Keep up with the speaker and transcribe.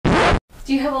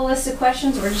Do you have a list of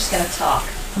questions, or we're just going to talk?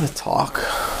 I'm gonna talk.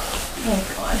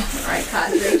 Oh, God. All right,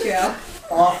 Cadre Joe.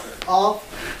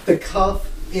 Off the cuff,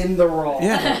 in the raw.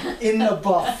 Yeah. In the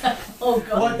buff. Oh,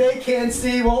 God. What they can't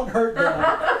see won't hurt them.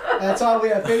 That's why we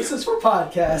have faces for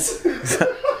podcasts.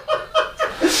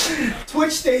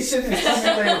 Twitch station is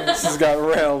coming later. Just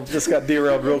got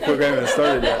derailed real quick. I haven't even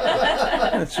started yet.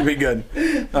 That should be good.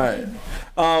 All right.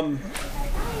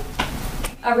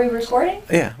 Are we recording?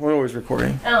 Yeah, we're always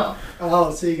recording.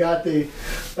 Oh, so you got the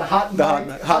hot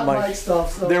mic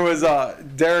stuff. So. There was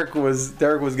Derek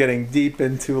was getting deep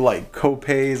into like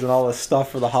copays and all this stuff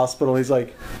for the hospital. He's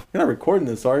like, "You're not recording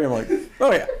this, are you?" I'm like,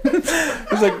 "Oh yeah."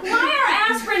 He's like, "Why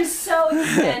are aspirin so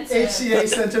expensive?" HCA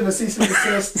sent him a cease and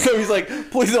desist. So he's like,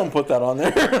 "Please don't put that on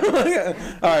there."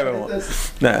 All right, I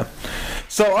won't. Nah.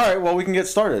 So all right, well we can get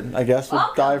started. I guess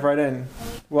we'll dive right in.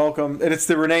 Welcome, and it's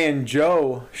the Renee and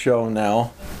Joe show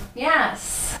now.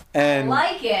 Yes. And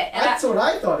I like it. That's what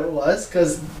I thought it was,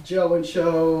 because Joe and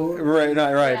Show. Right.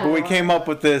 Yeah. But we came up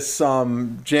with this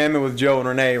jamming with Joe and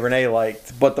Renee. Renee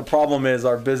liked, but the problem is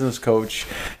our business coach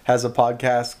has a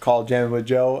podcast called Jamming with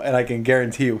Joe, and I can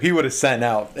guarantee you he would have sent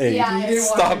out a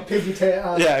stop.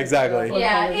 Yeah, exactly.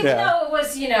 Yeah, even though it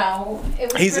was,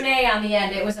 it was Renee on the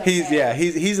end, it was okay.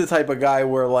 He's the type of guy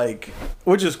where like,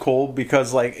 which is cool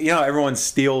because like everyone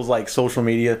steals like social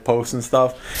media posts and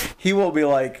stuff. He will be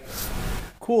like,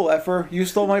 "Cool, effer, you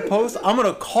stole my post. I'm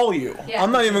gonna call you. Yeah.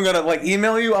 I'm not even gonna like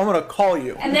email you. I'm gonna call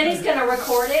you." And then he's gonna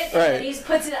record it. Right. And then he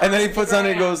puts it. And then he puts on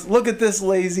it and goes, "Look at this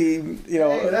lazy,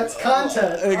 Hey, that's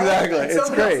content. Exactly. It's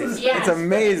great. Yes, it's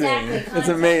amazing. exactly. It's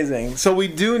amazing. So we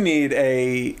do need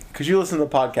because you listen to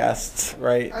podcasts,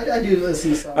 right? I do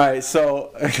listen to some. All right.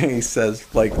 So he says,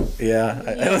 like, yeah,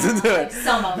 I listen to it. Like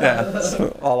some of them. Yeah.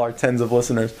 So all our tens of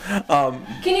listeners.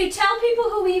 Can you tell people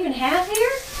who we even have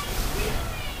here?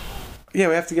 Yeah,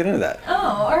 we have to get into that. Oh,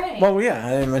 all right. Well, yeah,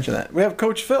 I didn't mention that. We have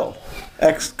Coach Phil,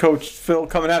 ex-Coach Phil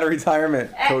coming out of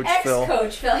retirement. Coach Phil.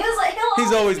 Ex-Coach Phil.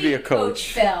 He's always be a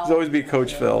coach. Phil. He's always be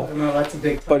Coach Phil. I know that's a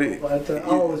big title, but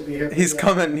I'll always be here. He's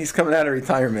coming out of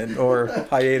retirement or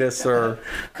hiatus or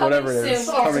whatever it is.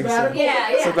 Coming soon.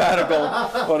 Yeah.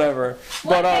 Sabbatical, whatever.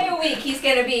 One day a week he's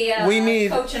gonna be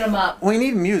coaching them up. We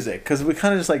need music because we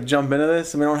kind of just like jump into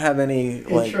this and we don't have any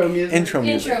like intro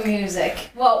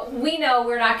music. Well, we know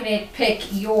we're not gonna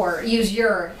use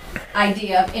your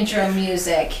idea of intro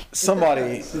music.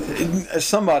 Somebody,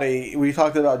 we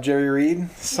talked about Jerry Reed.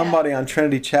 Somebody on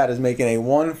Trinity Chat is making a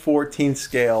 1/14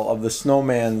 scale of the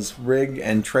Snowman's rig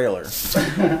and trailer.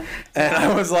 And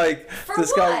I was like,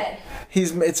 guy,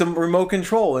 it's a remote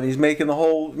control and he's making the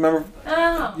whole, remember,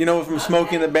 from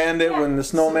Smokey and the Bandit when the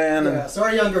snowman. Yeah, so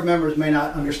our younger members may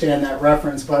not understand that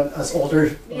reference, but us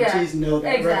older OGs know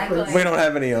that reference. We don't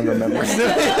have any younger members.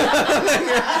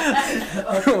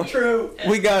 True.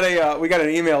 We got an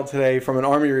email today from an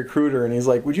Army recruiter, and he's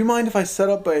like, "Would you mind if I set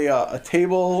up a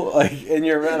table like in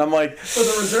your?" And I'm like, "For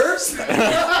the reserves?"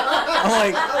 I'm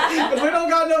like, "We don't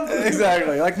got no."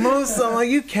 Exactly. Like most, I'm like,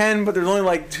 you can, but there's only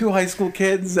like 2 high school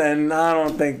kids, and I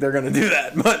don't think they're gonna do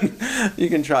that. But you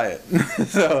can try it.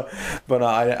 So, but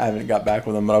I haven't got back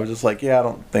with him. But I was just like, yeah, I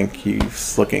don't think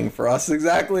he's looking for us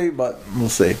exactly, but we'll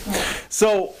see.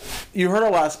 So you heard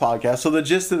our last podcast. So the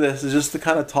gist of this is just to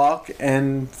kind of talk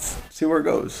and see where it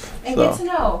goes. And get to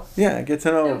know. Yeah, get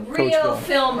to know the Coach real Phil.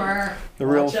 Filmer. The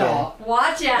real Phil.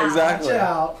 Watch out. Exactly. Watch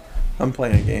out. I'm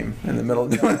playing a game in the middle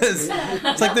of doing this.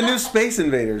 It's like the new Space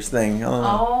Invaders thing.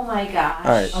 Oh my gosh.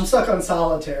 All right. I'm stuck on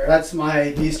solitaire. That's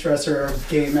my de-stressor of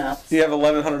game apps. You have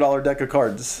 $1,100 deck of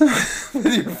cards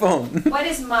with your phone. What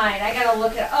is mine? I gotta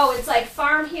look at. Oh, it's like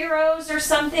Farm Heroes or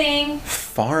something.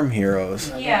 Farm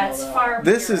Heroes. Yeah, it's Farm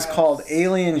This Heroes. is called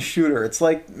Alien Shooter. It's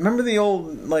like, remember the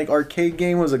old like arcade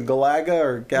game was a Galaga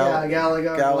or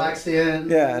Galaga, Galaxian.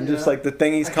 Yeah, and just like the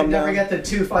thingies come down. Never get the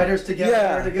 2 fighters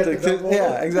together to get the double.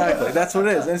 Yeah, exactly. That's what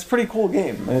it is. And it's a pretty cool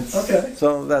game. Okay.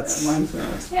 So that's... mine's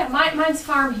nice. Yeah, mine's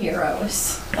Farm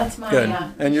Heroes. That's my... Good.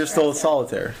 And you're still a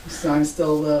solitaire. So I'm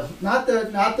still not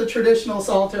the traditional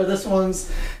solitaire. This one's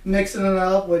mixing it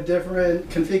up with different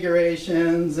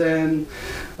configurations and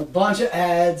a bunch of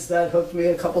ads that hooked me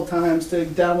a couple times to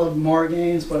download more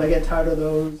games, but I get tired of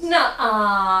those.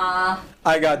 Nuh-uh.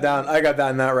 I got down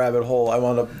that rabbit hole. I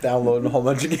wound up downloading a whole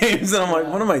bunch of games, and I'm like,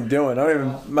 what am I doing? I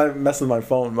don't even mess with my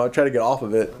phone. I try to get off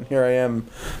of it. And here I am,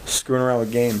 screwing around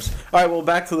with games. All right, well,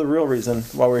 back to the real reason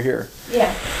why we're here.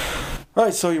 Yeah. All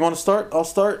right, so you want to start? I'll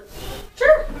start.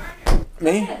 Sure.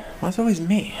 Me? Why is it always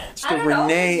me? It's the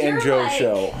Renee and Joe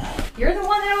show. You're the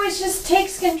one that always just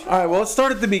takes control. All right, well, let's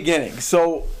start at the beginning.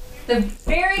 So. The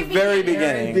very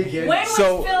beginning. When was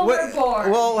Phil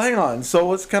born? Well, hang on. So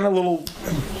let's kind of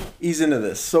ease into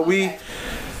this. So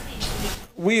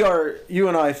you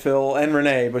and I, Phil, and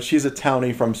Renee, but she's a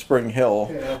townie from Spring Hill.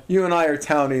 Yeah. You and I are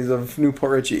townies of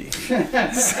Newport Richey.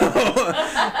 Yeah,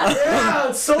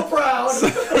 I'm so proud.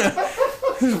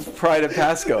 Pride of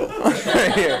Pasco,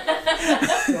 right here.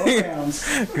 Go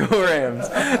Rams. Go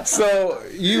Rams. So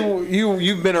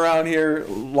you've been around here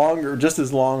longer, just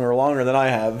as long or longer than I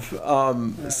have.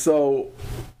 So,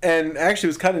 and actually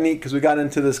it was kind of neat because we got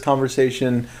into this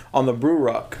conversation on the Brew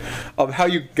Ruck of how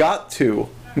you got to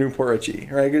Newport Richey,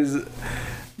 right? Because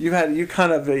you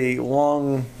kind of a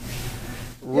long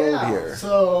road here.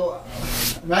 So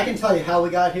I can tell you how we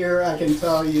got here. I can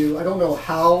tell you, I don't know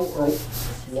how or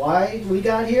why we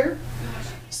got here.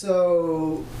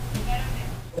 So,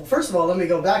 well, first of all, let me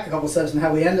go back a couple steps and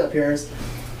how we ended up here.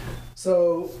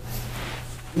 So,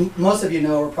 most of you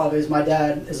know, or probably is my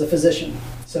dad is a physician.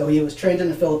 So he was trained in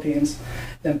the Philippines.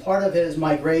 Then part of his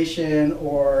migration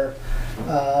or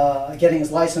getting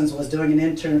his license was doing an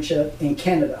internship in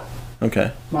Canada,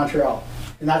 Okay. Montreal,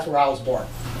 and that's where I was born.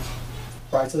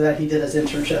 Right, so that he did his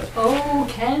internship. Oh,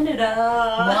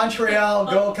 Canada. Montreal,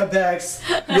 go Quebecs.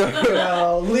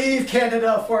 Leave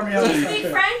Canada for me. Do you speak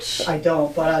French? I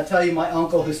don't, but I tell you, my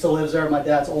uncle who still lives there, my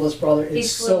dad's oldest brother, He's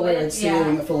is so fluent, weird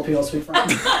seeing a Filipino speak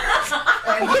French.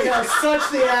 And he has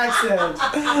such the accent.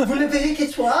 Voulez-vous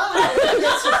que toi?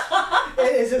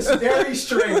 It's just very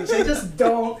strange. They just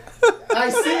don't. I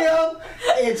see him.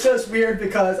 It's just weird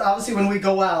because obviously when we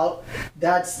go out,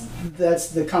 that's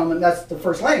the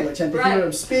first language, and to hear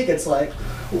him speak, it's like,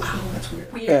 wow, that's weird.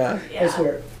 Yeah. It's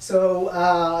weird. So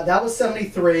that was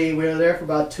 '73. We were there for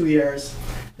about 2 years.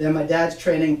 Then my dad's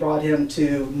training brought him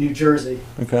to New Jersey,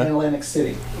 Okay. in Atlantic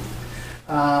City.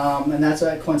 And that's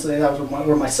coincidentally that was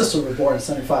where my sister was born in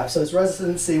 '75. So his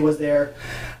residency was there.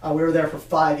 We were there for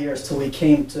 5 years till we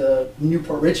came to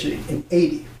Newport Richey in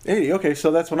 '80. 80. Okay,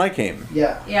 so that's when I came.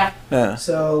 Yeah. Yeah. Yeah.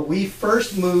 So we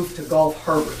first moved to Gulf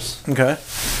Harbors. Okay.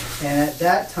 And at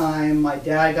that time, my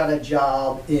dad got a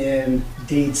job in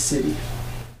Dade City,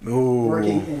 Ooh.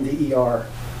 working in the ER.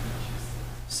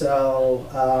 So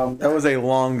That was a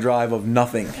long drive of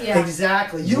nothing. Yeah.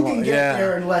 exactly, you can get Yeah.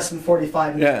 there in less than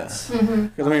 45 minutes.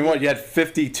 Because I mean, what you had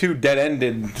 52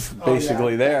 dead-ended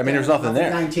basically there. I mean, there's nothing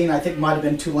there. 19, I think, might have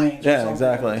been 2 lanes. or Yeah, something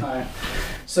exactly. At the time.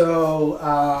 So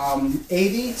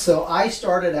 80. So I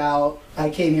started out. I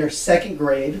came here 2nd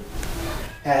grade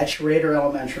at Schrader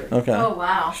Elementary. Okay. Oh,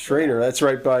 wow. Schrader, that's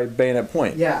right by Bayonet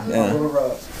Point. Yeah, Yeah. on Little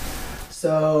Road.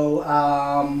 So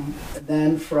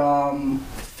then from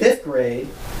 5th grade,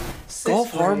 6th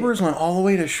Gulf grade, Harbors went all the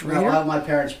way to No, Schrader? my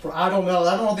parents. I don't know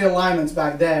the alignments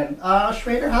back then.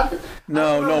 Schrader, how did? No,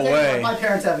 I don't know, no they- way. My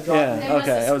parents have it dropped Yeah, me. They must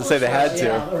okay. have I would say they school had choice. to.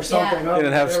 Yeah, or something. Yeah. They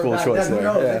didn't have were school back choice then. Who there,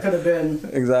 knows? yeah. It could have been,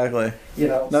 Exactly. you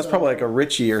know. That's so- probably like a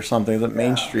Ritchie or something, the Main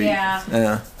Yeah. Street. Yeah.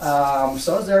 Yeah.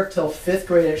 So I was there till 5th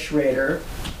grade at Schrader,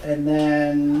 and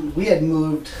then we had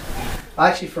moved.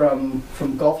 Actually, from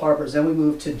Gulf Harbors, then we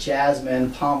moved to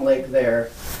Jasmine, Palm Lake there.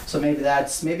 So maybe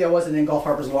I wasn't in Gulf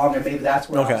Harbors longer. Maybe that's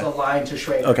where Okay. I was aligned to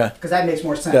Schrader. Okay. Because that makes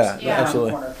more sense. Yeah, Right yeah, around the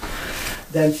absolutely. corner.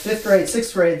 Then 5th grade,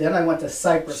 6th grade, then I went to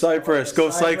Cyprus. Cyprus, go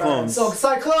Cyclones. So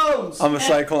Cyclones! I'm a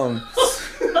Cyclone.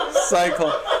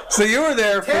 Cyclone. So you were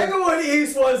there for... Tanglewood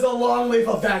East was a long leaf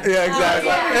of that. Yeah, exactly.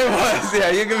 yeah. It was. Yeah,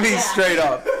 you can be straight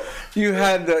up. You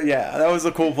had the, yeah, that was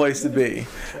a cool place to be.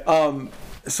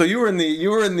 So you were in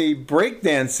the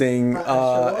breakdancing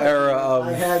era of.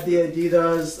 I had the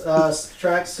Adidas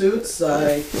track suits.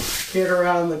 I carried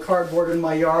around the cardboard in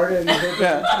my yard and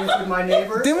with my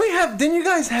neighbors. Didn't you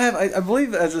guys have? I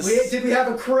believe as a. Did we have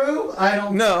a crew? I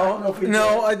don't know if we did.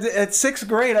 At 6th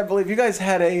grade, I believe you guys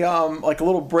had a like a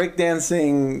little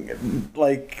breakdancing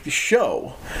like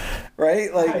show,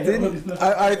 right? Like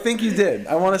I think you did.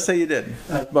 I want to say you did,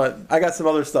 but I got some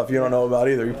other stuff you don't know about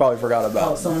either. You probably forgot Oh,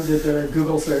 about. someone did their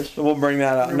Google search. We'll bring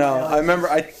that up. No, I remember.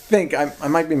 I think I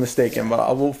might be mistaken,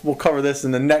 but we'll cover this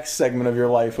in the next segment of your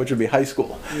life, which would be high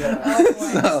school.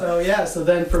 Yeah. So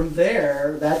then from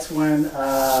there, that's when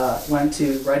went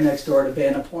to right next door to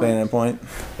Bayonet Point. Bayonet Point.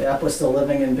 Yeah, I was still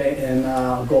living in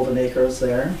Golden Acres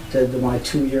there. Did my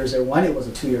 2 years there when it was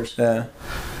a 2 year school.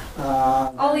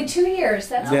 Yeah. Only 2 years.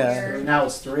 That's Yeah. weird. Now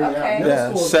it's 3. Okay. Yeah, Middle Yeah,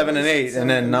 school is 7 and always 8, and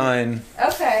then 7 9.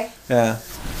 Okay. Yeah.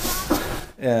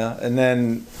 Yeah, and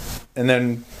then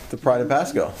the Pride of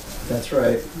Pasco. That's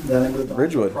right. Then I moved on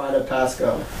Ridgewood. to Pride of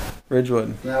Pasco.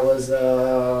 Ridgewood. That was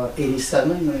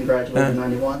 87 when we graduated in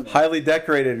 91. Highly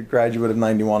decorated graduate of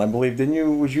 91, I believe. Didn't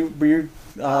you? Were you?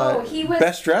 He was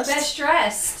best dressed. Best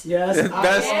dressed. Yes,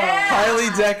 Best, Yeah. highly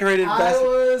decorated. I Best.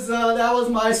 was. That was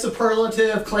my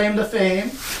superlative claim to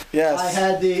fame. Yes. I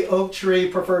had the Oak Tree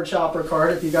preferred shopper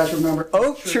card. If you guys remember.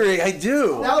 Oak Tree. I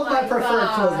do. That was my preferred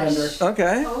clothes gosh. vendor.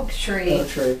 Okay. Oak Tree. Oak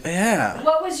Tree. Yeah.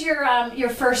 What was your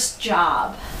first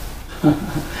job?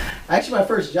 Actually, my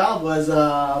first job was.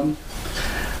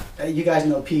 You guys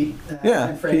know Pete. Yeah.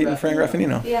 And Frank Pete and Frank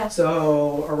Raffanino. Yeah.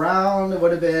 So around, it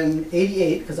would have been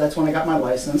 88, because that's when I got my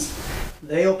license.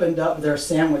 They opened up their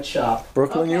sandwich shop,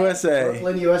 Brooklyn, Okay. USA.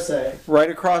 Brooklyn, USA. Right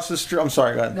across the street. I'm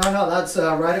sorry, go ahead. No, that's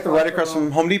right across. Right across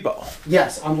from Home Depot.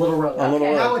 Yes, on Little Road. On Little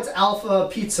Okay. Now Road. it's Alpha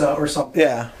Pizza or something.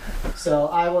 Yeah. So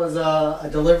I was a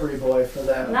delivery boy for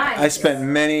them. Nice. I spent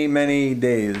many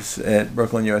days at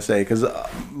Brooklyn, USA, because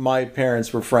my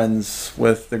parents were friends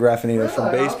with the Graffaninos from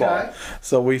Really? baseball. Okay.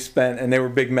 So we spent, and they were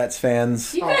big Mets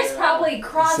fans. You guys Oh, yeah. probably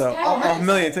crossed So paths. a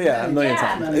million Yeah. times. Many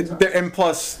times. And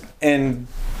plus, in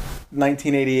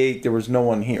 1988, there was no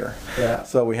one here, Yeah.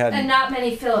 so we had And not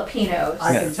many Filipinos.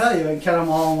 I Yeah. can tell you, I can count them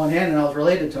all in one hand, and I was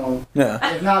related to them, yeah,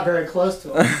 if not very close to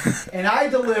them. And I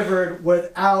delivered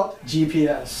without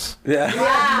GPS. yeah. We Wow.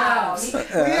 had maps. We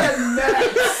had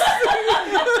maps.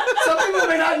 Some people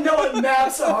may not know what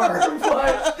maps are,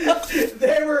 but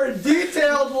they were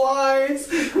detailed lines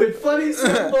with funny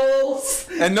symbols.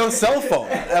 And no cell phone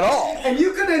at all. And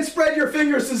you couldn't spread your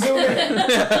fingers to zoom in. I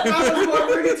was going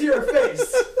to bring it to your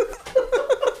face.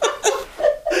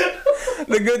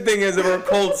 The good thing is that we're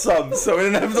cold subs, so we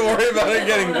didn't have to worry about it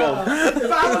getting cold.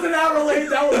 If I was an hour late,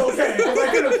 that was okay, because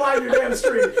I couldn't find your damn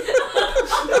street.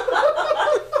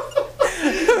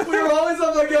 We were always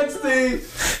up against the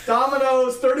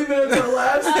Domino's 30 minutes or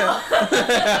less.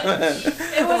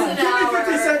 It was an Give me hour.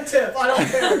 50-cent tip. I don't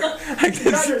care. I You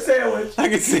can, got your sandwich. I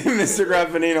can see Mr.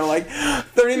 Graffanino like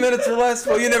 30 minutes or less.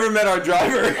 Well, you never met our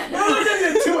driver. Well, we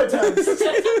did 2 attempts.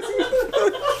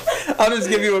 I'll just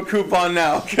give you a coupon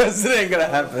now because it ain't gonna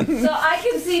happen. So I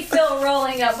can see Phil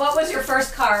rolling up. What was your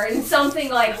first car? And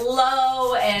something like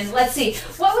low and let's see.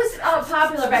 What was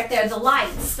popular back there? The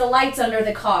lights under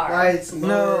the car. Lights,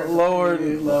 No, lowered.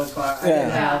 low car.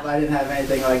 Yeah. I didn't have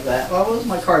anything like that. Well, what was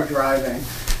my car driving?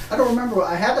 I don't remember.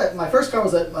 My first car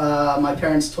was at my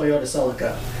parents' Toyota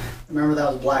Celica. I remember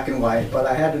that was black and white, but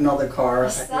I had another car.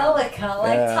 Celica,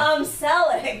 like Yeah. Tom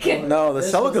Selleck. No, the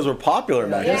This Celicas was- were popular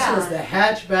back This then. Yeah. was the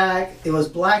hatchback. It was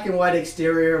black and white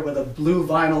exterior with a blue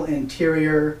vinyl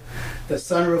interior. The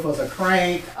sunroof was a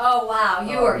crank Oh wow,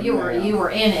 you were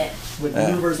in it. with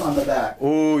Yeah. louvers on the back.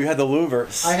 Ooh, you had the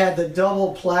louvers. I had the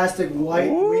double plastic white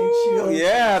Ooh, windshield.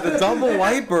 yeah, the double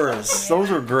wipers. Those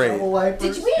were great. Double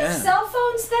wipers. Did we have Yeah. cell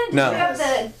phones then? Did No. you have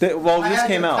the Well, I this had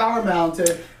came the out. power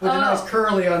mounted with a Oh. nice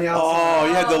curly on the outside. Oh,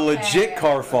 you had the Okay. legit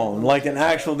car phone, like an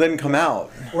actual didn't come out,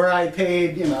 Where I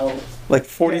paid, like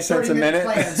 40 Yeah, cents a 30-minute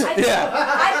minute. plans. Yeah.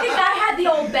 I think I had the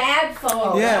old bag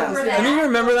phone. Yeah, Remember can you that?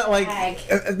 remember that? Like, Bag.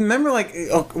 remember like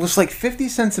it was like 50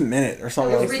 cents a minute or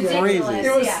something. It It was was ridiculous. crazy.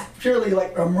 it was Yeah. purely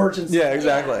like emergency. Yeah,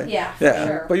 exactly. Yeah, for yeah.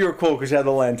 sure. But you were cool because you had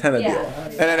the little antenna Yeah. deal,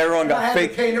 and then everyone I got had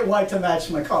fake. to paint it white to match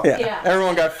my car. Yeah. Yeah.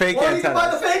 Everyone got fake Well, you can buy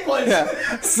antennas. the fake ones. Yeah.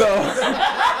 So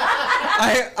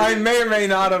I may or may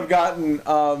not have gotten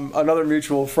another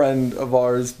mutual friend of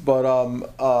ours, but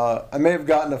I may have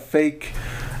gotten a fake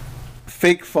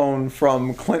phone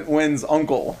from Clint Wynn's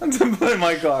uncle to put in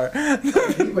my car.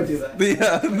 He would do that.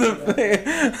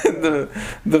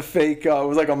 The fake it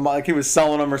was like he was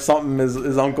selling them or something,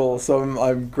 his uncle, so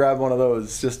I grabbed one of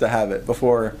those just to have it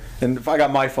before. And if I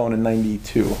got my phone in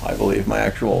 '92, I believe, my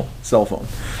actual cell phone,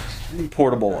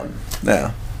 portable one.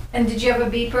 Yeah. And did you have a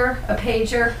beeper, a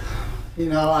pager?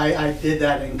 I did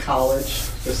that in college.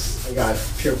 I got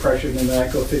peer pressured into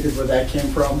that. Go figured where that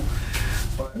came from.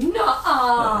 But,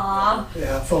 Nuh-uh.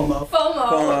 yeah, FOMO.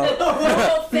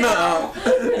 FOMO. Phil. No.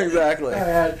 Exactly. I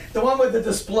had the one with the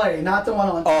display, not the one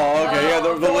on. Oh, okay. Yeah,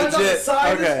 the the ones on the legit.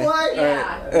 side Okay. display.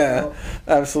 Yeah. Yeah.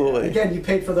 Absolutely. Again, you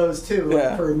paid for those too, like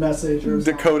Yeah. per message or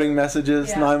something. Decoding messages,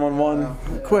 Yeah. 911,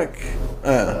 Yeah. quick.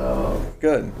 Yeah.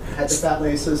 Good. Had the fat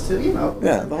laces too,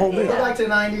 Yeah, the whole Go deal. back to the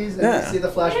 90s and Yeah. you see the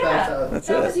flashbacks. Yeah, That's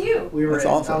that it. was you. We were That's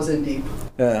in. awesome. I was in deep.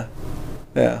 Yeah.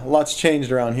 Yeah. A lot's changed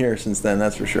around here since then,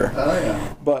 that's for sure. Oh yeah.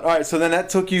 But all right, so then that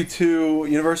took you to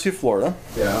University of Florida.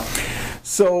 Yeah.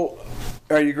 So, all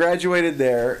right, you graduated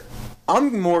there.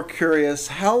 I'm more curious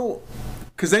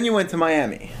because then you went to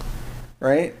Miami,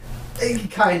 right?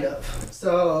 Kind of.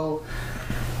 So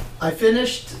I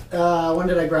finished, when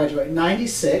did I graduate?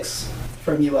 96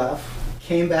 from UF.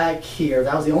 Came back here.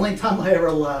 That was the only time I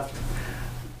ever left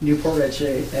Newport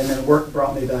Richey, and then work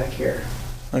brought me back here.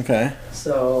 Okay.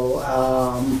 So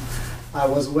I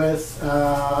was with,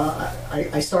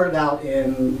 I started out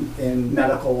in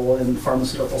medical and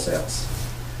pharmaceutical sales.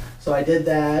 So I did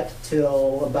that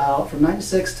till about, from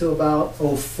 96 to about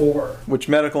 '04. Which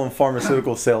medical and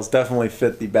pharmaceutical sales definitely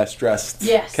fit the best dressed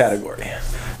Yes. category,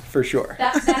 for sure.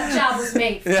 That job was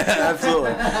made for you. Yeah,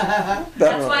 absolutely.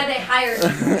 That's why they hired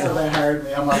you. So they hired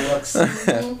me on my looks.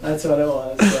 That's what it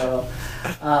was.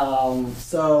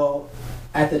 So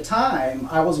at the time,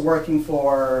 I was working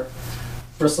for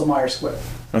Bristol Myers Squibb,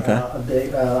 Okay. a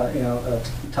big, a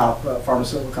top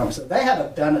pharmaceutical company. So they had a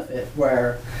benefit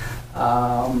where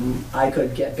I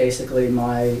could get basically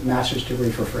my master's degree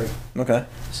for free. Okay.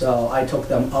 So I took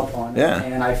them up on it. Yeah.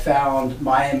 And I found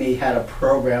Miami had a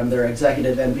program, their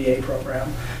executive MBA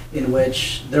program, in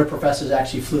which their professors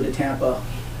actually flew to Tampa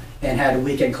and had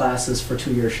weekend classes for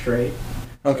 2 years straight.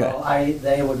 Okay. So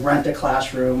they would rent a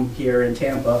classroom here in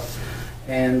Tampa,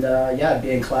 and I'd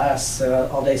be in class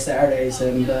all day Saturdays,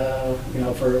 and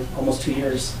for almost 2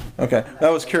 years. Okay.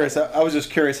 That was curious. I was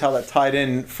just curious how that tied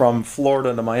in from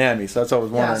Florida to Miami. So that's what I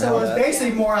was Yeah, wondering. so how it was that.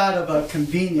 basically more out of a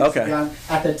convenience. Okay. To be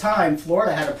honest. At the time,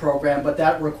 Florida had a program, but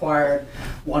that required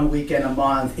 1 weekend a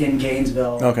month in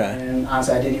Gainesville. Okay. And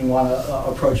honestly, I didn't even want to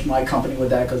approach my company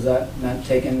with that because that meant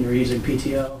you're using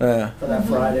PTO Yeah. for that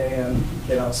Friday, and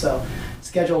so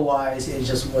schedule-wise, it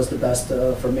just was the best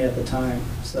for me at the time.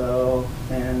 So,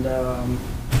 and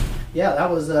that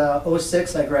was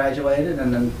 '06 I graduated,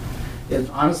 and then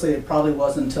honestly, it probably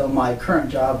wasn't until my current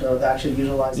job to have actually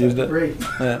utilized that degree.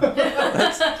 Yeah.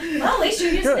 Well, at least you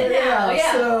used it now.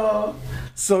 Yeah.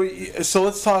 So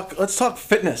let's talk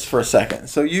fitness for a second.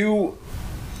 So you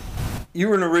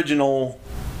were an original.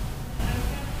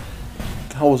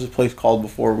 How was this place called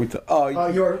before we? You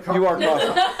are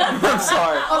CrossFit. I'm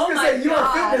sorry. I was gonna say you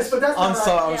are fitness, but that's I'm not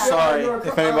sorry. right. I'm sorry. You are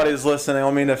If anybody's listening, I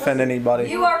don't mean to offend anybody.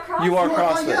 You are CrossFit. You are Oh,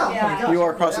 CrossFit. yeah. You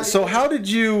are CrossFit. So how did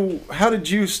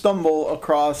you stumble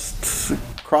across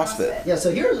CrossFit? Yeah,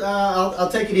 so here's, I'll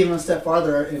take it even a step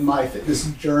farther in my fitness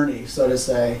journey, so to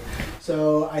say.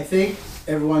 So I think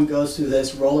everyone goes through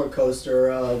this roller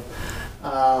coaster of,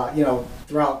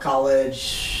 throughout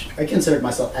college, I considered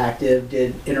myself active,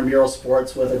 did intramural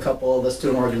sports with a couple of the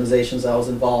student organizations I was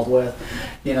involved with.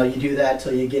 You do that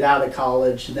till you get out of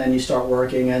college, then you start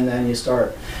working, and then you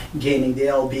start gaining the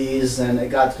LBs, and it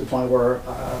got to the point where,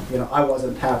 I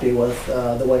wasn't happy with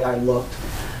the way I looked.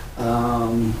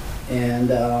 How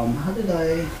did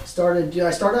I started?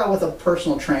 I started out with a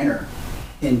personal trainer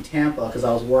in Tampa because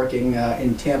I was working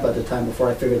in Tampa at the time before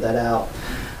I figured that out.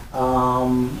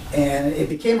 And it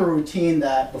became a routine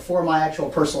that before my actual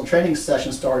personal training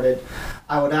session started,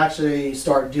 I would actually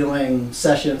start doing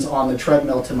sessions on the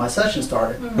treadmill till my session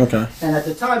started. Okay. And at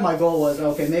the time, my goal was,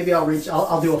 okay, maybe I'll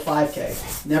do a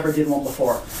 5K. Never did one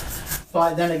before.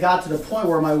 But then it got to the point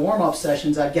where my warm-up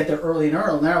sessions, I'd get there early and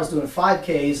early, and then I was doing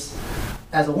 5Ks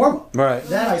as a warm-up. Right.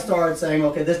 Then I started saying,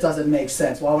 okay, this doesn't make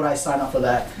sense. Why would I sign up for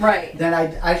that? Right. Then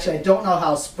I don't know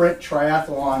how sprint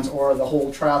triathlons or the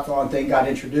whole triathlon thing got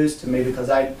introduced to me because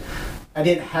I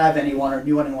didn't have anyone or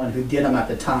knew anyone who did them at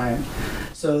the time.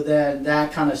 So then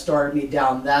that kind of started me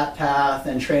down that path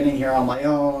and training here on my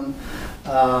own.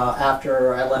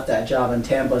 After I left that job in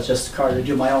Tampa, just started to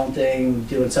do my own thing,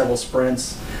 doing several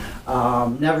sprints.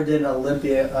 Never did an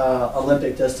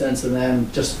Olympic distance, and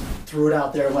then just threw it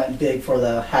out there and went big for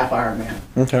the half Ironman.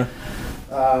 Okay.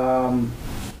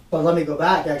 But let me go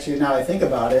back, actually, now I think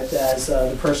about it, as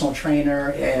the personal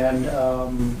trainer, and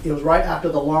it was right after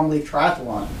the Longleaf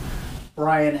Triathlon.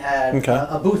 Brian had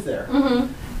a booth there.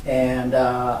 Mm-hmm. And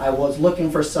I was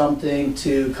looking for something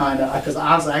to kind of, because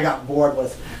honestly I got bored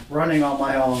with running on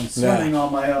my own, swimming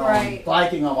on my own, Right.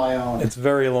 biking on my own. It's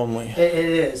very lonely. It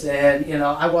is, and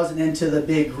I wasn't into the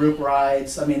big group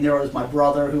rides. I mean, there was my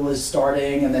brother who was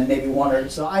starting, and then maybe one or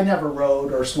so. I never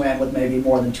rode or swam with maybe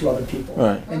more than 2 other people,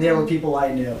 Right. and they were people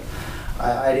I knew.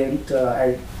 I didn't.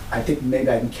 I think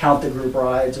maybe I can count the group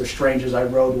rides or strangers I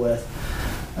rode with.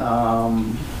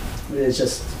 It's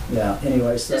just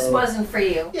Anyway, so Just wasn't for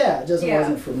you. yeah, it just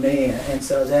wasn't for me, and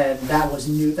so then that was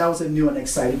new. That was a new and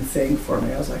exciting thing for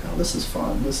me. I was like, oh, this is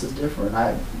fun. This is different.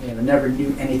 I never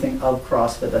knew anything of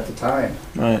CrossFit at the time.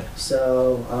 Right.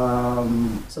 So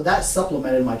so that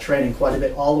supplemented my training quite a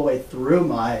bit all the way through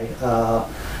my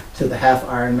to the half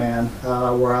Ironman,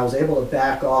 where I was able to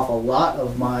back off a lot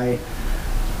of my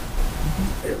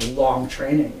long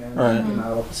training, and Right. you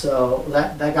know, so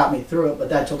that got me through it. But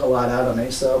that took a lot out of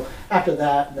me. So after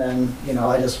that, then you know,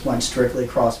 I just went strictly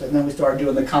CrossFit, and then we started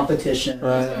doing the competitions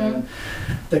Right. and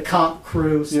the comp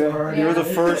crew started. You were the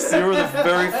first. You were the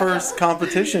very first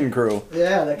competition crew.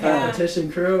 Yeah, the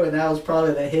competition crew, and that was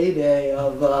probably the heyday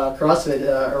of CrossFit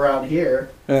around here.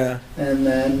 Yeah. And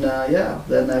then,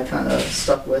 then I kind of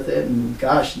stuck with it. And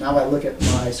gosh, now I look at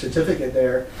my certificate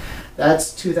there.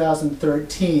 That's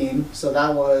 2013. So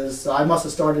I must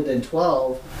have started in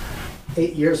 12.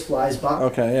 8 years flies by.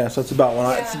 Okay. Yeah. So it's about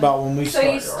when it's about when we So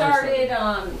started. you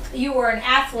started, you were an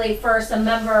athlete first, a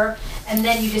member, and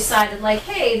then you decided like,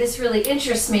 hey, this really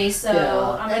interests me, so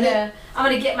Yeah. I'm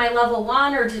gonna get my level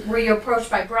 1, or were you approached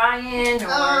by Brian? Or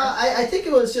I think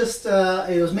it was just,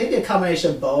 it was maybe a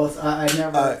combination of both. I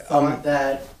never thought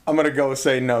that. I'm gonna go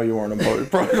say no. You weren't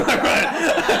approached.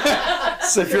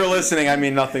 So if you're listening, I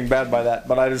mean nothing bad by that,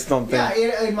 but I just don't think.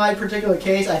 Yeah, in my particular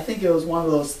case, I think it was one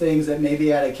of those things that maybe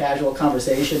had a casual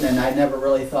conversation, and I never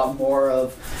really thought more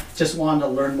of, just wanted to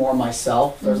learn more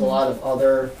myself. There's a lot of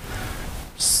other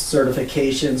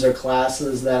certifications or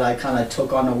classes that I kind of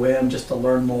took on a whim just to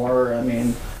learn more. I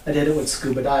mean, I did it with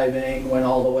scuba diving, went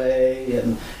all the way,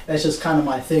 and it's just kind of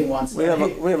my thing once. We have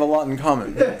a lot in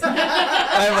common.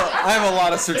 I have a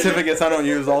lot of certificates I don't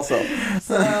use also.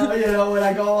 So, you know, when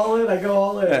I go all in, I go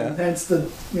all in. Yeah. Hence the,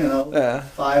 you know, Yeah.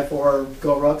 5-4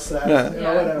 go rucksack. Yeah. You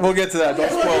know, whatever. We'll get to that.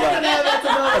 Don't spoil that.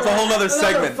 That's a whole nother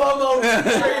segment. FOMO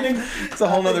training. It's a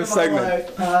whole nother segment.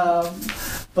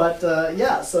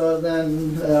 So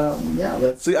then,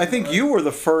 let's. See, I think you were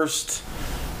the first.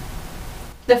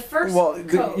 the first Well,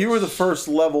 coach. you were the first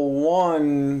level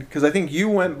 1 because I think you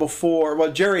went before.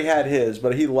 Well, Jerry had his,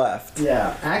 but he left.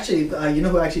 Yeah, actually, you know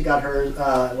who actually got hers,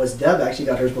 was Deb actually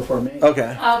got hers before me.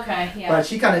 Okay. Okay, yeah. But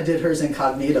she kind of did hers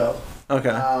incognito.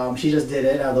 Okay. She just did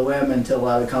it out of the whim until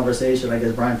out of the conversation. I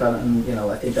guess Brian found it, and you know,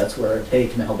 I think that's where it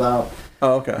held out.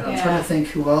 Oh, okay. I'm trying to think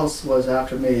who else was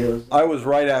after me. It was, I was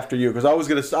right after you because I was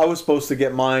supposed to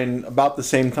get mine about the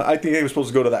same time. I think I was supposed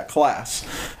to go to that class,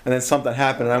 and then something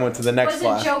happened, and I went to the next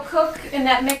class. Wasn't Joe Cook in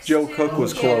that mix Joe too? Cook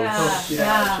was close.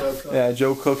 Yeah. Joe Cook. Yeah,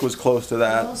 Joe Cook was close to Who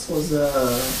that. else was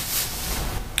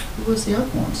who was the other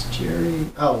ones? Jerry.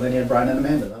 Oh, then you had Brian and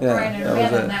Amanda. Though. Yeah. Brian and that was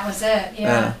Amanda, it. and that was it.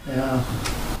 Yeah. Yeah.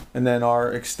 And then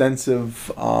our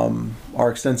extensive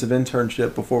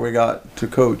internship before we got to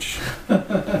coach.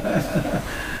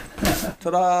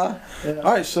 Ta-da! Yeah.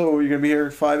 All right, so you're gonna be here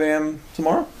at 5 a.m.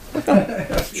 tomorrow? Okay.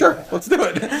 Sure, let's do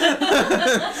it.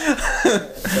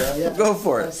 So, yeah. Go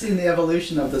for I've it. seen the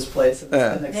evolution of this place, and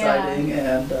it's been exciting.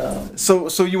 And So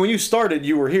when you started,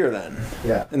 you were here then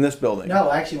yeah. in this building.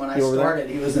 No, actually, when I You over there? started,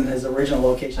 he was in his original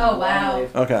location. Oh, in wow.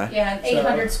 Longleaf. Okay. Yeah,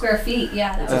 800 square feet.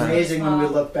 Yeah, that It's was Yeah. really amazing when we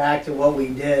small. look back to what we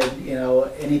did. You know,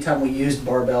 anytime we used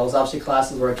barbells, obviously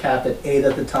classes were capped at 8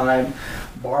 at the time.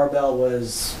 Barbell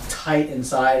was tight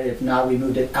inside. If not, we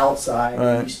moved it outside. Right.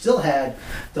 And you still had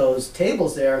those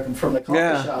tables there from the coffee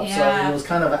Yeah. shop, Yeah. so it was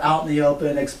kind of out in the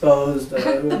open, exposed. The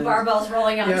barbells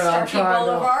rolling on Yeah, I'm Starkey trying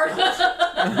to- Boulevard. Look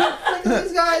at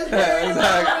these guys. Yeah,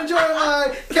 exactly. I'm enjoying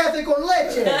my café con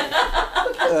leche.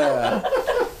 Yeah.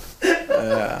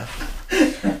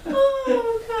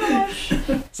 Oh gosh.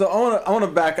 So I want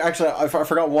to back. Actually, I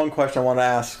forgot one question I want to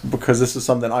ask because this is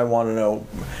something I want to know.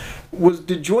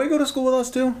 Did Joy go to school with us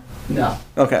too? No.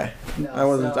 Okay. No,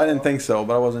 I didn't think so,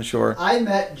 but I wasn't sure. I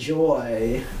met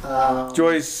Joy.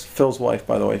 Joy's Phil's wife,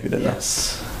 by the way, if you didn't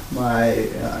Yes, my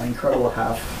incredible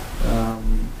half.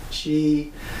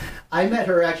 I met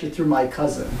her actually through my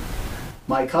cousin.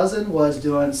 My cousin was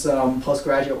doing some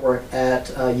postgraduate work at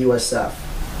USF,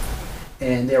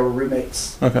 and they were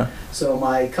roommates. know. Okay. So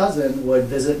my cousin would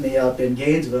visit me up in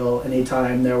Gainesville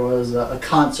anytime there was a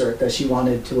concert that she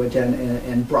wanted to attend,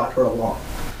 and brought her along.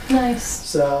 Nice.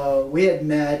 So we had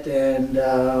met, and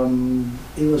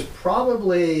it was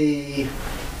probably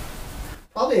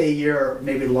a year,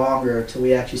 maybe longer, till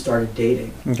we actually started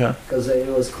dating. Okay. Because it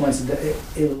was coincidental.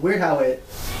 It was weird how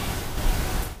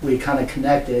we kind of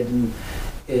connected, and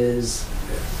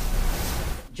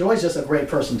Joy's just a great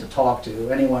person to talk to.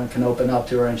 Anyone can open up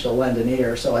to her and she'll lend an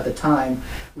ear. So at the time,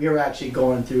 we were actually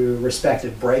going through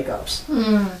respective breakups.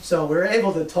 So we were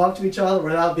able to talk to each other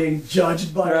without being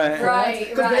judged by Right. our friends,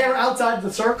 because they were outside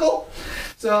the circle.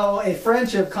 So a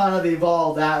friendship kind of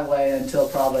evolved that way until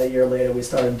probably a year later we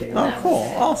started dating. Oh,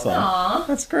 cool. Awesome. Aw.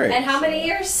 That's great. And how many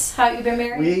years have you been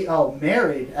married?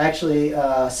 Married. Actually,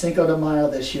 Cinco de Mayo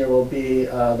this year will be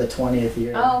the 20th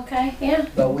year. Oh, okay. Yeah.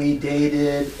 But we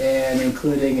dated, and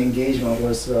including engagement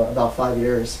was about 5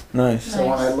 years. Nice. So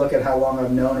when I look at how long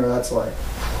I've known her, that's like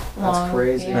That's long.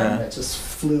 crazy. Yeah. It just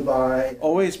flew by.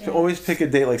 Always pick a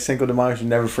date like Cinco de Mayo you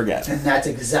never forget. And that's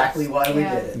exactly why we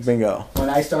Yeah. did it. Bingo. When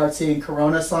I start seeing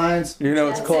Corona signs, You know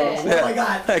it's That's close. it. Yeah. oh my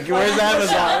God. Like, where's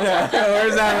Amazon? Yeah.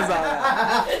 Where's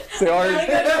Amazon? So ours,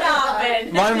 Good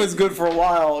shopping. mine was good for a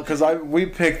while because we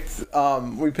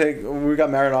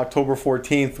got married on October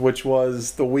 14th, which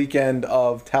was the weekend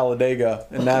of Talladega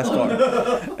in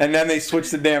NASCAR, and then they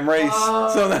switched the damn race.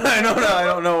 So then I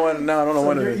don't know when. No, I don't know so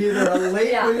when it you're is. either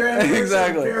late Yeah. when you're anniversary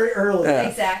Exactly. or very early. Yeah.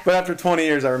 Exactly. But after 20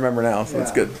 years, I remember now, so it's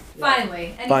Yeah. good.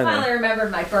 Finally. And Finally. he finally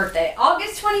remembered my birthday.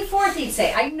 August 24th, he'd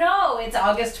say. I know, it's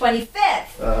August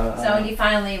 25th. So he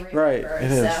finally remembered. Right,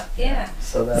 it is. So, yeah.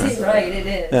 So that's Right, it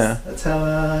is. Yeah. That's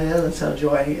how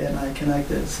Joy and I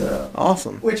connected. So.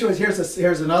 Awesome. Which was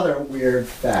here's another weird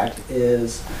fact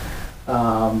is,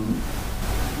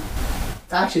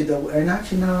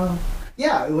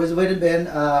 it would have been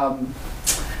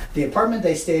the apartment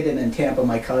they stayed in Tampa.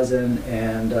 My cousin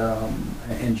and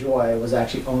Joy was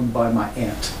actually owned by my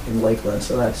aunt in Lakeland.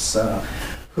 So that's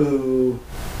who.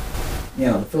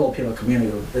 The Filipino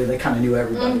community, they kind of knew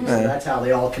everybody. Mhm. So Yeah. that's how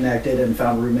they all connected and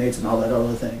found roommates and all that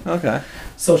other thing. Okay.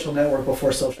 Social network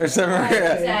before social Is that network. Right,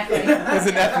 right? exactly. It was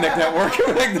an ethnic network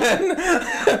back then.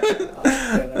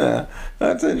 Yeah,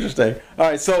 that's interesting. All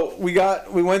right, so we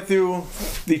went through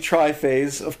the tri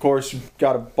phase. Of course, you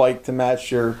got a bike to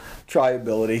match your tri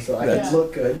ability. So I That's- can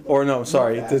look good. Or no,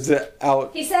 sorry, Look that's it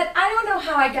out. He said, I don't know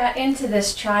how I got into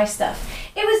this try stuff.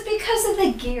 It was because of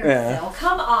the gear, Yeah. Phil.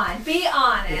 Come on, be If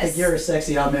honest. the gear is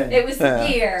sexy, I'm in. It was the Yeah.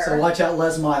 gear. So watch out,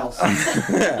 Les Miles. I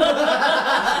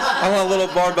want little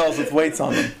barbells with weights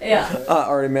on them. Yeah. I'm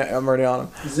already on them.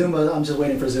 Zumba, I'm just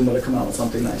waiting for Zumba to come out with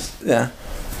something nice. Yeah.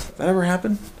 Did that ever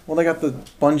happen? Well, they got the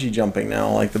bungee jumping now,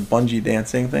 like the bungee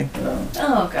dancing thing.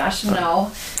 Oh, gosh,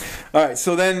 no. All right,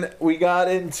 so then we got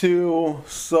into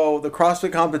the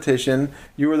CrossFit competition.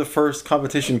 You were the first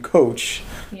competition coach.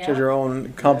 You had Yeah. your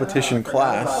own competition Yeah, I forgot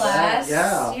class, about Class.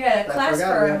 Yeah. You had a I class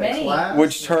forgot for we had a many. class.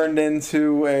 which turned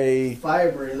into a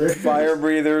Fire breather. fire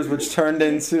breathers, which turned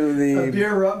into the A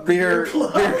beer club. beer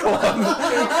club.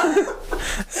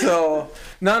 So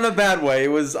not in a bad way.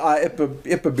 It was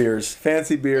IPA beers,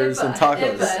 fancy beers, and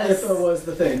tacos. IPA. IPA was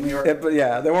the thing. We were.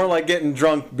 Yeah, they weren't like getting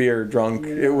drunk.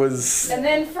 It was. And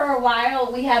then for a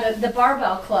while, we had the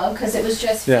barbell club because it was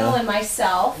just Yeah. Phil and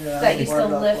myself Yeah, that the used to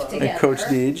barbell lift club. together. And Coach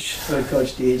Deej. So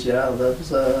Coach Deej, yeah, that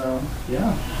was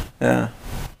yeah. Yeah,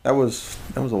 that was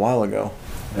a while ago.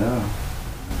 Yeah.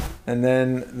 And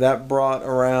then that brought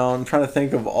around. I'm trying to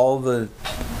think of all the.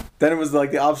 Then it was like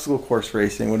the obstacle course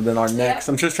racing would have been our next.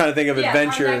 I'm just trying to think of Yeah, our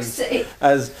adventures next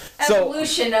as so.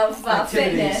 evolution of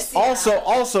Activities. fitness. Yeah.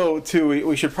 Also too,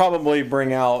 we should probably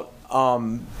bring out.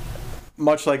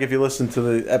 Much like if you listen to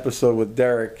the episode with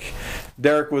Derek,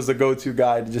 Derek was the go-to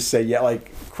guy to just say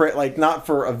like not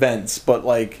for events, but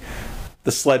like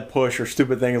the sled push or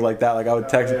stupid things like that. Like I would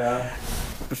text. Yeah.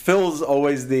 Phil's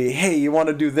always the hey, you want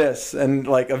to do this, and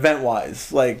like event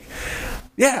wise, like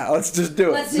yeah, let's just do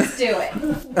it. Let's just do it.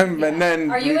 And then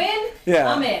Are you in?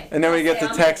 yeah, I'm in. and then we I'll get say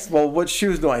the I'm text. in. Well, what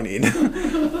shoes do I need?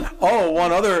 Oh,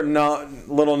 one other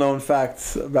little known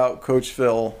fact about Coach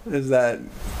Phil is that.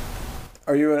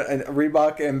 Are you a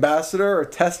Reebok ambassador or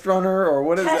test runner or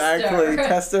what is it Tester. actually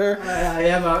tester? I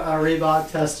am a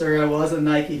Reebok tester. I was a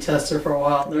Nike tester for a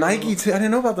while. Nike too. I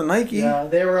didn't know about the Nike. Yeah,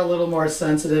 they were a little more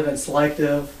sensitive and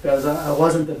selective because I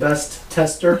wasn't the best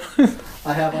tester.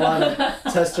 I have a lot of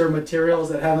tester materials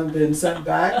that haven't been sent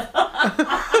back.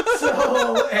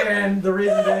 And the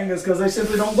reason being is because they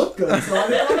simply don't look good. So I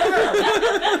didn't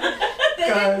care. They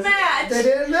didn't match. They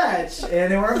didn't match,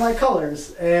 and they weren't my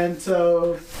colors. And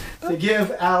so, to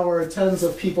give our tons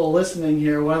of people listening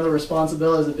here, one of the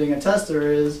responsibilities of being a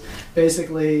tester is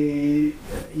basically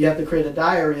you have to create a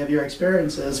diary of your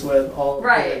experiences with all of the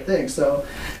Right. different things. So,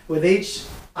 with each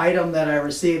item that I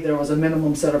received, there was a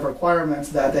minimum set of requirements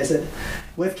that they said,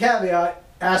 with caveat,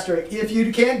 asterisk, if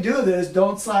you can't do this,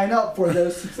 don't sign up for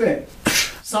this thing.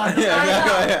 Sign up.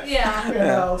 Yeah. Yeah. You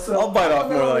know, so I'll bite off I don't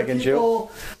more know than I if can chew.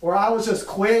 people- Or I was just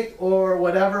quick or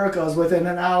whatever, because within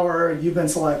an hour you've been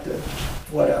selected,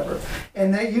 whatever.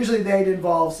 And usually they'd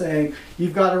involve saying,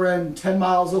 you've got to run 10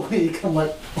 miles a week. I'm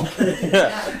like, okay.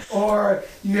 Yeah. Or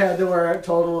you had to work a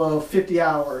total of 50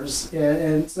 hours.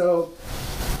 And so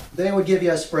they would give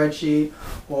you a spreadsheet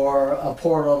or a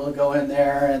portal to go in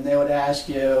there, and they would ask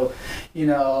you,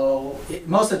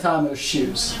 most of the time it was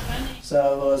shoes.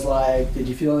 So it was like, did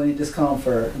you feel any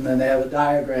discomfort? And then they have a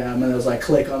diagram, and it was like,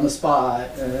 click on the spot.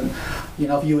 And,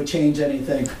 if you would change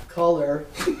anything, color.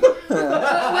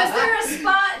 Was there a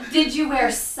spot? Did you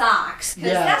wear socks?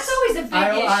 Because Yes. that's always a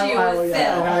big issue with Phil.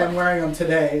 And I am wearing them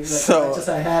today. So-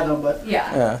 I had them, but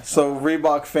Yeah. Yeah, so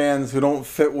Reebok fans who don't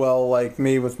fit well like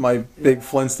me with my big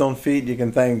Flintstone feet, you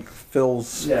can thank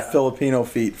Phil's Yeah. Filipino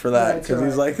feet for that, That's because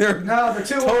he's right. like, they're no, they're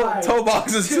too wide. toe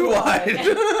box is too wide.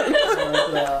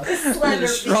 But, Slender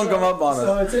Just shrunk them up on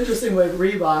So us. it's interesting with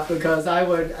Reebok because I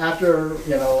would, after, a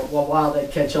while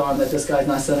they'd catch on that this guy's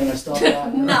not sending us stuff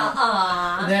out.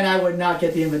 Nuh-uh. Then I would not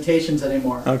get the invitations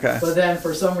anymore. Okay. But then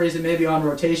for some reason, maybe on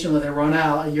rotation when they run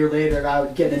out, a year later, I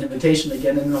would get an invitation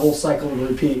again and the whole cycle would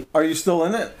repeat. Are you still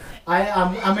in it?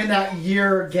 I'm in that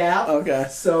year gap. Okay.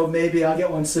 So maybe I'll get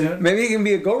one soon. Maybe you can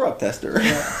be a GoRuck tester.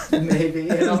 Maybe,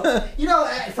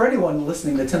 for anyone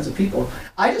listening to tens of people,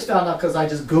 I just found out because I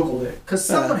just Googled it. Because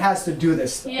someone has to do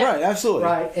this stuff. Yeah. Right, absolutely.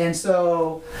 Right, and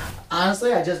so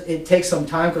honestly, it takes some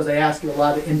time because they ask you a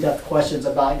lot of in-depth questions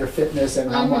about your fitness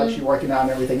and how much you're working out and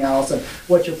everything else and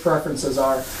what your preferences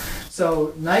are.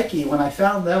 So Nike, when I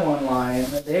found them online,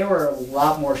 they were a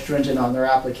lot more stringent on their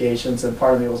applications, and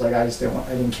part of me was like, I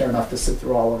didn't care enough to sit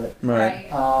through all of it. Right.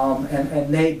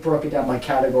 And they broke it down by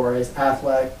categories: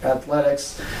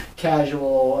 athletics,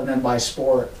 casual, and then by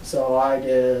sport. So I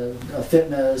did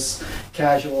fitness,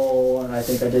 casual, and I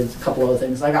think I did a couple other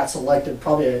things. I got selected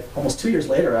probably almost 2 years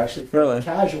later, actually, for Really?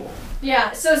 casual.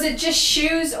 Yeah. So is it just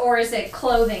shoes or is it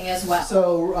clothing as well?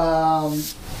 So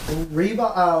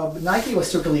Reebok, Nike was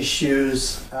strictly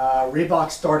shoes.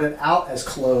 Reebok started out as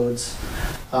clothes,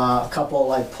 a couple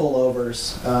like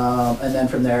pullovers, and then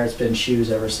from there it's been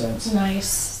shoes ever since. Nice.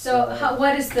 So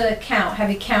what is the count? Have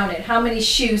you counted? How many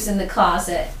shoes in the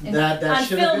closet? That on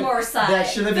should have been, Fillmore side. that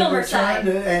should have been Fillmore returned. side.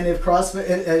 And if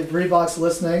if Reebok's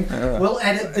listening, we'll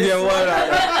edit this.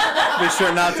 Yeah, be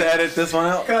sure not to edit this one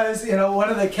out. Because one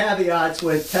of the caveats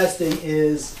with testing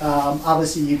is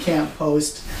obviously you can't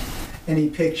post any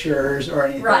pictures or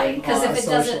anything. Right, because if it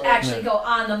doesn't socially. actually go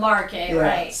on the market, Yeah,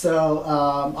 right? So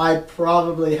I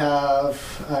probably have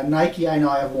Nike. I know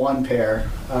I have one pair.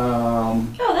 Oh,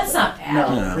 that's not bad.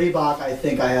 No, No. Reebok. I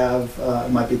think I have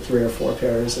it might be 3 or 4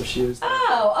 pairs of shoes.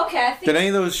 Oh, okay. I think Did any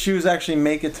of those shoes actually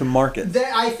make it to market?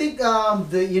 I think the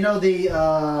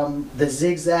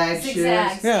zigzag shoes.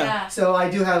 zigzags. Yeah. Yeah. So I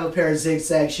do have a pair of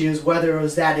zigzag shoes. Whether it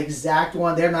was that exact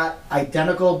one, they're not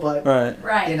identical, but Right.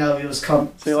 Right. it was come.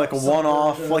 So you're like a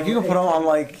one-off, like you can put them on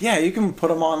you can put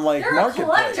them on like They're a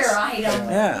marketplace. collector item.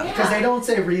 Yeah. Because they don't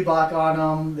say Reebok on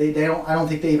them. They don't. I don't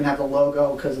think they even have the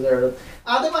logo because they're.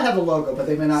 They might have the logo, but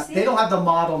they may not. They don't have the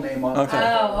model name on. Okay.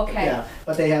 Oh, okay. Yeah,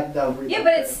 but they have the. Reebok Yeah,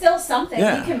 but it's still something.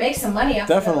 Yeah. You can make some money off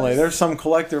Definitely. of There's some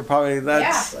collector probably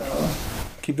that's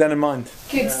keep that in mind.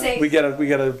 Could say We get more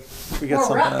something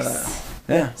out of that. rucks.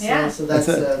 Yeah. Yeah. So that's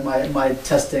That's my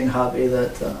testing hobby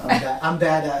that I'm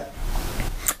bad at.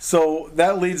 So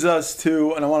that leads us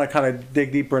to, and I want to kind of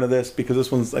dig deeper into this because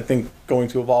this one's, I think, going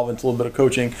to evolve into a little bit of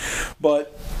coaching.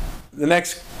 But the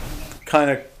next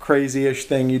kind of crazy-ish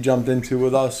thing you jumped into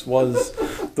with us was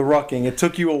the rucking. It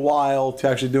took you a while to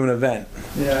actually do an event,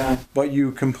 Yeah. but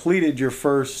you completed your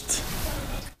first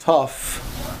tough.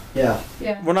 Yeah.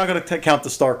 Yeah. We're not going to count the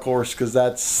start course because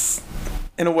that's,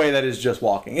 in a way, that is just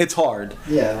walking. It's hard.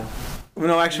 Yeah.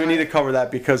 No, actually, we need to cover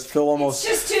that because Phil almost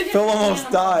It's just two different Phil almost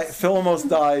animals. died. Phil almost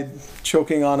died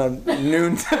choking on a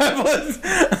noon tablet.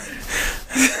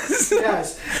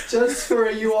 Yes. Just for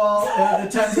you all, the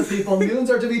tens of people, noons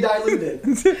are to be diluted,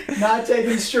 not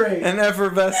taken straight. An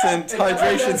effervescent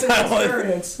hydration That's an tablet.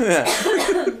 experience. Yeah.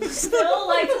 Phil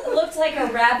looked like a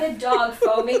rabid dog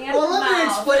foaming at Well, the let me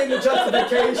mouth. explain the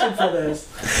justification for this.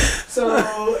 So,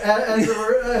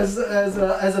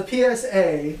 as a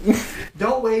PSA,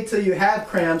 don't wait till you have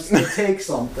cramps to take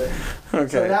something. So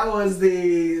Okay. that was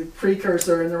the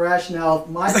precursor and the rationale.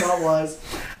 My thought was,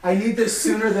 I need this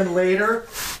sooner than later.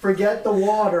 Forget the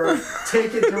water,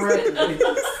 take it directly.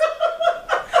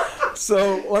 So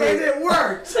And let me. it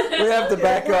worked. We have to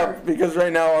back up because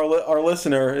right now our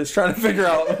listener is trying to figure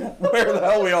out where the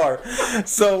hell we are.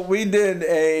 So we did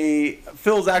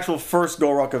Phil's actual first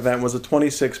Go Ruck event was a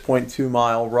 26.2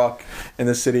 mile ruck in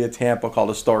the city of Tampa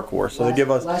called a Star Course. So they give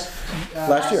us last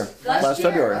year, Last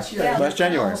February, Yeah. last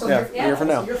January, Almost a yeah, year- a year from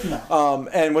now. almost a year from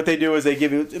now. And what they do is they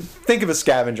give you, think of a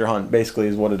scavenger hunt, basically,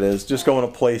 is what it is. Just going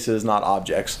to places, not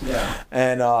objects. Yeah.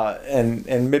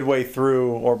 And midway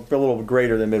through, or a little bit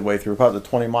greater than midway through, probably the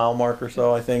 20-mile mark or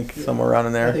so, I think, somewhere around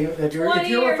in I there. think if 20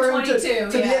 you're or referring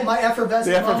 22, to yeah. my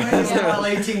effervescent The moment, effervescent it's about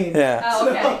 18. Yeah. Oh,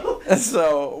 okay.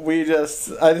 So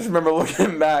I just remember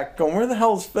looking back, going, where the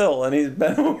hell's Phil? And he's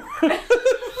been over.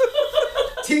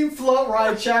 Team Float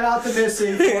Ride, shout out to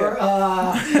Missy for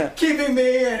keeping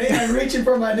me and reaching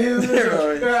for my news.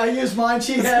 I used mine,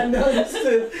 she had notes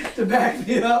to back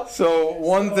me up. So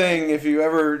one thing, if you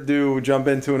ever do jump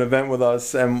into an event with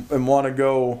us and want to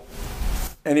go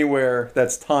anywhere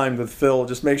that's timed with Phil,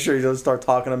 just make sure he doesn't start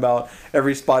talking about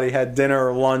every spot he had dinner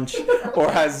or lunch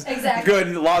or has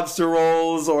good lobster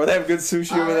rolls or they have good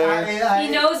sushi over there.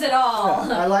 He knows it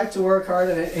all. I like to work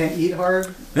hard and eat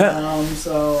hard. Yeah.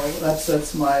 So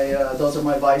that's my those are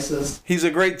my vices. He's a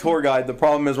great tour guide. The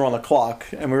problem is we're on the clock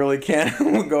and we really can't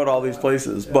go to all these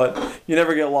places, but you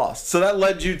never get lost. So that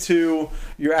led you to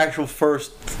your actual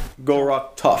first Go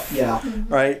Ruck Tough. Yeah.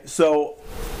 Right? So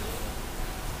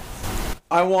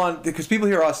I want, because people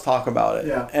hear us talk about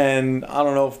it, and I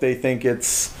don't know if they think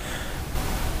it's.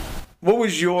 What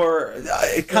was your?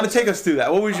 Kind of take us through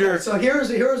that. What was your? So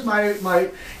here's my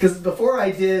because before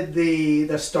I did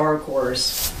the Star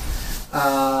course,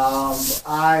 I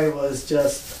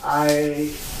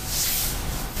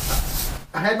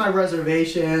had my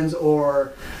reservations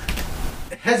or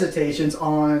hesitations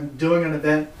on doing an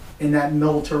event in that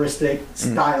militaristic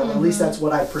style. At least that's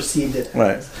what I perceived it as.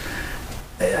 Right.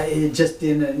 It just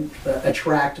didn't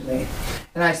attract me.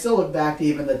 And I still look back to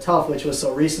even the Tough, which was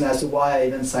so recent as to why I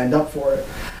even signed up for it.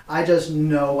 I just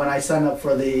know when I signed up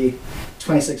for the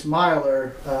 26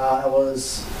 miler, I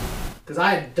was, because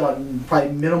I had done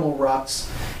probably minimal rucks,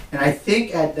 and I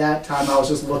think at that time I was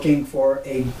just looking for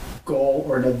a goal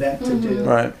or an event to do.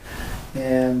 Right.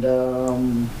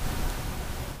 And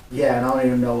yeah, and I don't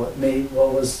even know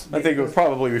what was. I think it would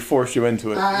probably force you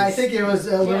into it. I think it was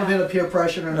a little bit of peer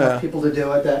pressure and enough people to do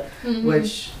it that,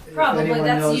 which probably if anyone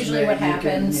that's knows usually me, what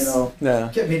happens. You can,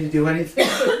 get me to do anything.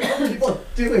 People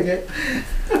doing it.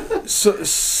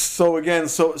 So again,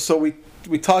 so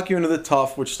we talk you into the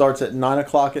Tough, which starts at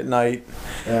 9:00 at night,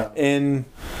 in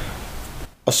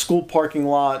a school parking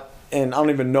lot, and I don't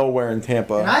even know where in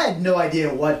Tampa. And I had no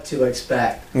idea what to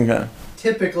expect. Okay.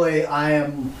 Typically, I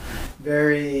am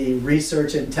very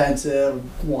research intensive,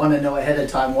 want to know ahead of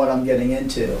time what I'm getting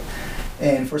into.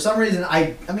 And for some reason,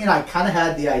 I kind of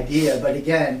had the idea, but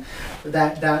again,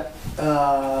 that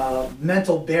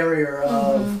mental barrier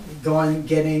of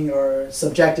getting or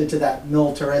subjected to that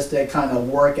militaristic kind of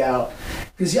workout.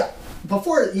 Because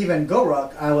before even Go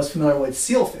Ruck, I was familiar with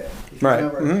Seal Fit. If you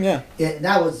remember.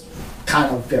 That was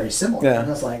kind of very similar. And I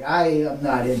was like, I am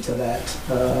not into that.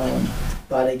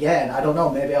 But again, I don't know,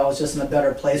 maybe I was just in a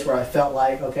better place where I felt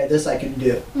like, okay, this I can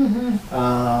do.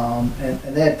 And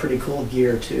they had pretty cool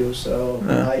gear too. So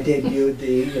I debuted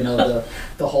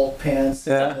the Hulk pants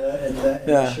and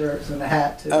the shirts and the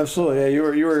hat too. Absolutely, yeah.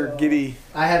 You were giddy.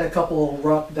 I had a couple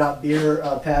Ruck.beer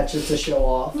patches to show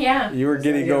off. Yeah. You were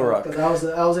giddy Go Ruck. Because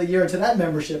I was a year into that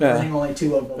membership, earning only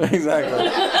 2 of them. Exactly.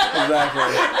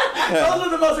 Those are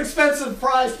the most expensive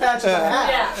prize patches I have.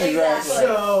 Yeah, exactly.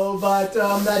 So, but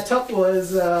that Tough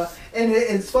was, and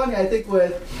it's funny, I think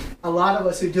with a lot of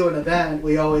us who do an event,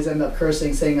 we always end up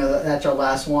cursing, saying that's our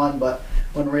last one, but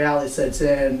when reality sets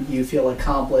in, you feel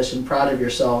accomplished and proud of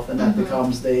yourself, and that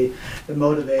becomes the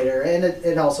motivator. And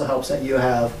it also helps that you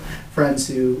have friends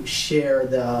who share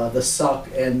the suck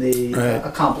and the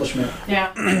accomplishment.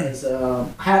 Yeah. Because,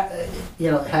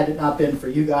 had it not been for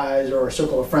you guys or a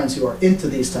circle of friends who are into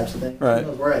these types of things, who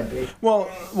knows where I'd be. Well,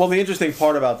 the interesting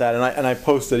part about that, and I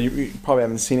posted, you probably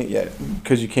haven't seen it yet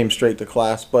because you came straight to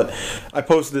class, but I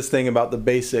posted this thing about the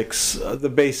basics,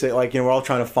 we're all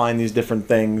trying to find these different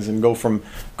things and go from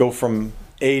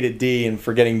A to D and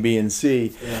forgetting B and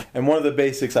C. Yeah. And one of the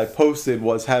basics I posted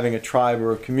was having a tribe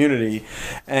or a community.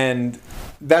 And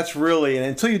that's really, and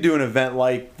until you do an event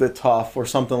like the Tough or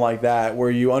something like that, where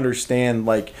you understand,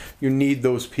 like, you need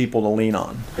those people to lean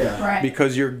on. Yeah. Right.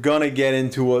 Because you're going to get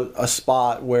into a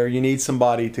spot where you need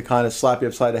somebody to kind of slap you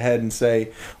upside the head and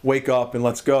say, wake up and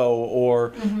let's go,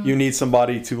 or you need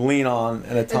somebody to lean on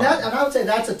at a time. And I would say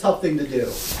that's a tough thing to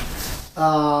do.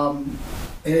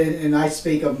 And I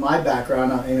speak of my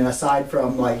background, I mean, aside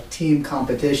from like team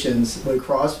competitions with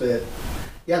CrossFit,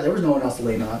 there was no one else to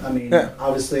lean on. I mean,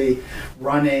 obviously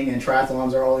running and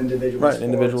triathlons are all individual sports.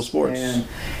 Individual sports. And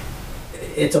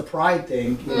it's a pride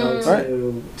thing,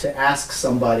 to ask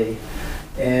somebody.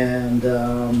 And,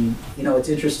 it's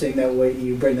interesting that way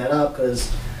you bring that up,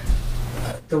 because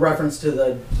the reference to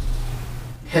the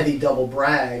heavy double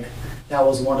brag, that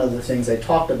was one of the things they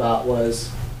talked about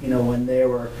was, when they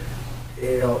were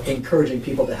encouraging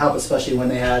people to help, especially when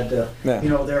they had to, they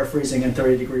were freezing in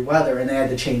 30-degree weather and they had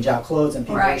to change out clothes and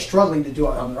people were struggling to do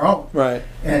it on their own. Right.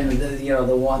 And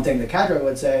the one thing the cadre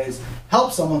would say is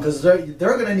help someone because they're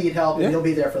going to need help and you'll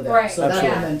be there for them. Right. So that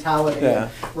whole mentality and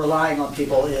relying on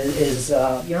people is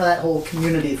that whole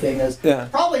community thing is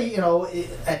probably,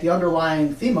 at the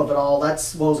underlying theme of it all,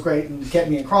 that's what was great and kept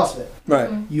me in CrossFit. Right.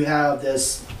 You have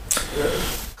this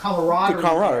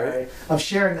camaraderie of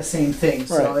sharing the same thing,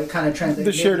 so it kind of translates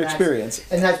the shared experience,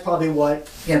 and that's probably what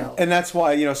And that's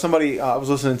why somebody I was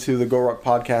listening to the Go Ruck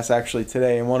podcast actually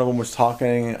today, and one of them was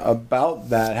talking about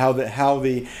that how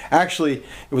the actually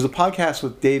it was a podcast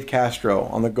with Dave Castro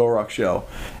on the Go Ruck show,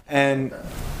 and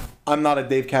I'm not a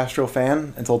Dave Castro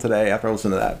fan until today after I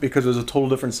listened to that because it was a total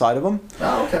different side of him.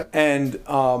 Oh, okay. And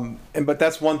but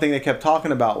that's one thing they kept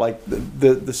talking about, like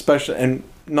the special, and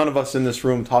none of us in this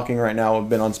room talking right now have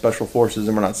been on special forces,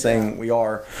 and we're not saying we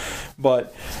are,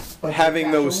 but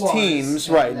having those teams,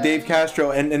 Dave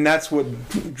Castro, and that's what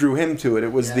drew him to it.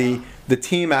 It was the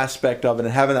team aspect of it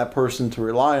and having that person to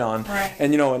rely on. Right.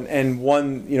 And and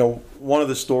one of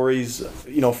the stories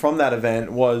from that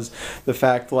event was the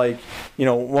fact, like,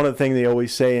 one of the things they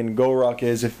always say in Go Ruck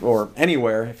is or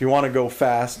anywhere, if you want to go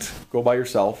fast, go by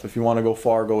yourself. If you want to go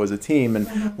far, go as a team. And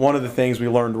one of the things we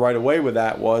learned right away with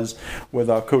that was with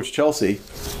Coach Chelsea,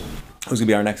 who's going to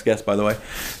be our next guest, by the way.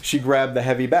 She grabbed the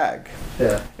heavy bag.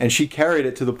 Yeah. And she carried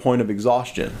it to the point of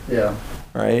exhaustion. Yeah.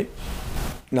 Right?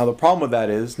 Now, the problem with that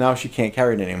is now she can't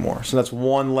carry it anymore. So that's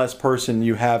one less person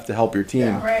you have to help your team.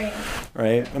 Yeah.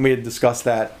 Right? And we had discussed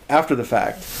that after the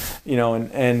fact.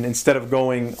 And instead of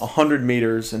going 100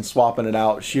 meters and swapping it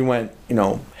out, she went,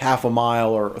 half a mile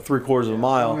or 3/4 of a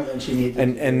mile. Longer than she needed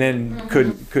and then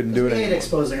couldn't do it anymore.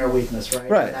 Exposing her weakness, right?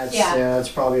 Right. That's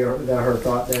probably her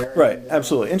thought there. Right,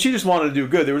 absolutely. And she just wanted to do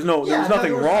good. There was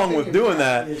nothing wrong with doing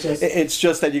that. It's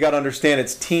just that you got to understand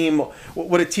it's team.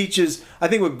 What it teaches, I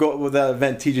think what that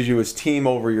event teaches you is team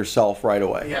over yourself right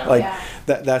away. Yeah.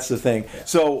 That's the thing.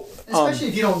 So especially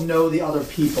if you don't know the other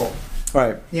people.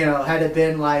 Right. Had it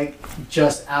been like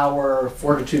just our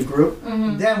fortitude group,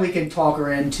 then we can talk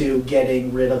her into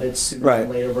getting rid of it sooner than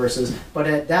later versus, but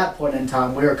at that point in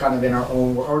time, we were kind of in our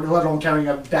own world, or let alone carrying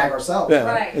a bag ourselves. Yeah,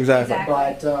 right. exactly.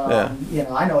 But,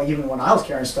 I know even when I was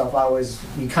carrying stuff,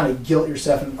 you kind of guilt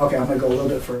yourself and, okay, I'm going to go a little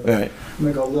bit further. Right. I'm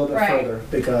going to go a little bit further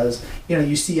because,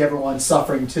 you see everyone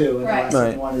suffering too, and the last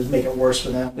thing you want is make it worse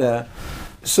for them. Yeah.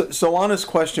 So honest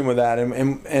question with that,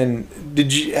 and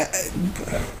did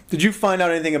you find out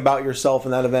anything about yourself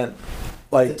in that event?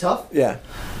 Like the tough? Yeah.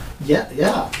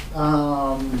 Yeah.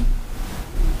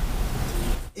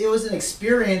 It was an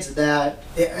experience that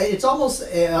it's almost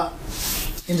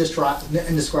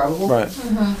indescribable. Right.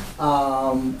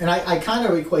 And I kind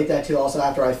of equate that to also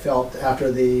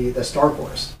after the Star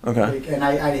Course. Okay. And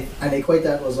I equate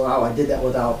that was I did that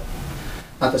without.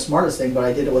 Not the smartest thing, but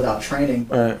I did it without training.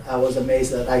 But I was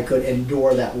amazed that I could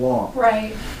endure that long.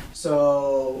 Right.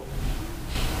 So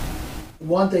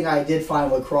one thing I did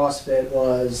find with CrossFit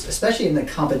was, especially in the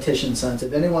competition sense,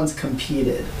 if anyone's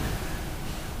competed,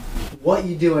 what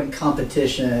you do in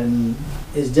competition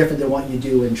is different than what you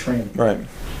do in training. Right.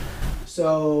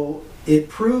 So it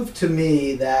proved to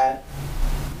me that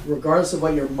regardless of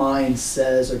what your mind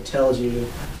says or tells you,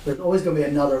 there's always going to be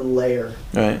another layer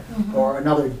or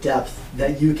another depth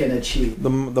that you can achieve. The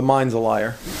mind's a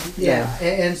liar. Yeah.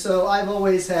 And so I've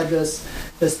always had this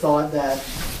thought that,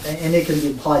 and it can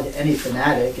be applied to any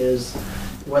fanatic, is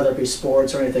whether it be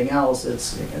sports or anything else,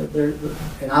 it's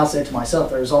and I'll say it to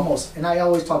myself, there's almost, and I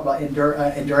always talk about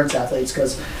endurance athletes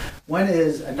because when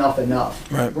is enough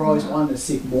enough? Right. We're always wanting to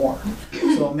seek more.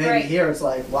 So maybe here it's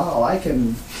like, wow, I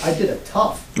did it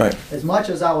tough. Right. As much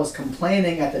as I was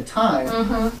complaining at the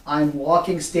time, I'm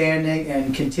walking, standing,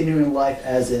 and continuing life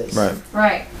as is. Right.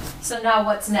 Right. So now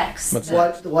what's next?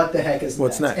 What the heck is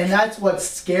what's next? And that's what's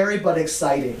scary but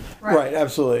exciting. Right,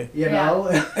 absolutely. You know?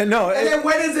 And then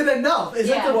when is it enough? Is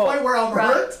it the point where I'm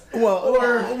hurt?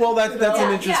 Well, that's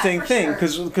an interesting thing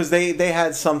sure. because they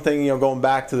had something, going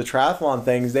back to the triathlon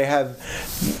things, they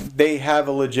have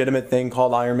a legitimate thing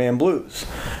called Ironman Blues.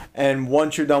 And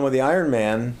once you're done with the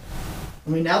Ironman, I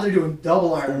mean, now they're doing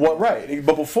double Ironman. What right?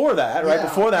 But before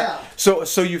that,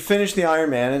 so you finish the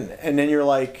Ironman and then you're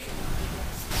like,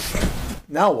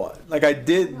 now what? Like I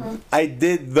did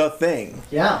the thing.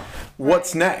 Yeah.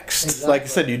 What's next? Exactly. Like I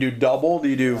said, do you do double? Do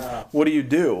you do what do you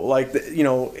do? Like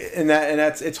and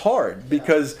that's it's hard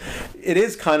because it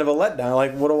is kind of a letdown.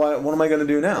 Like what am I going to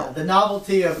do now? Yeah, the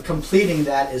novelty of completing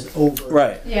that is over.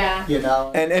 Right. Yeah.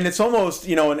 And it's almost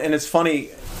and it's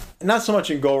funny. Not so much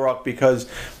in Go Ruck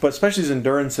but especially as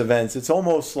endurance events, it's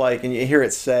almost like, and you hear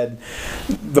it said,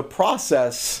 the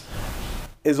process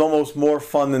is almost more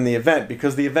fun than the event,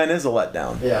 because the event is a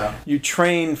letdown. Yeah. You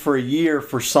train for a year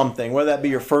for something, whether that be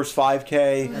your first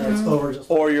 5K And it's over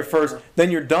just or your first, then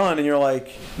you're done and you're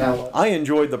like, now what? I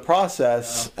enjoyed the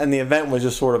process and the event was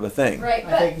just sort of a thing. Right.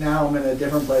 I think now I'm in a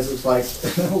different place. It's like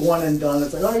one and done.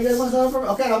 It's like, oh, you guys want to sign up for?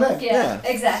 Okay, I'm in. Yeah, Yeah.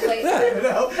 exactly. Yeah. You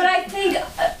know? But I think,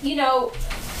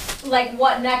 like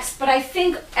what next? But I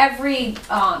think every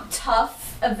tough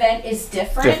event is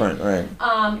different.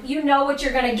 Right. You know what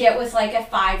you're gonna get with like a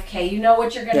 5K. You know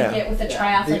what you're gonna Yeah. get with a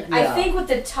Yeah. triathlon. Yeah. I think with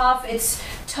the tough, it's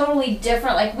totally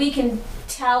different. Like we can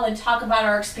tell and talk about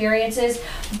our experiences,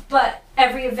 but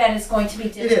every event is going to be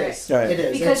different. It is. Right. It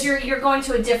is. Because It's you're going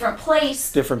to a different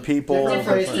place. Different people. different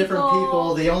place, Different different people.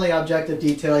 people. The only objective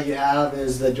detail you have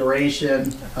is the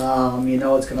duration. You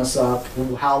know it's gonna suck.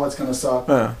 How it's gonna suck.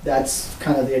 Yeah. That's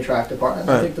kind of the attractive part. And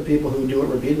Right. I think the people who do it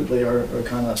repeatedly are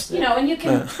kind of sick. You know, and you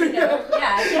can,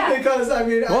 yeah. Because I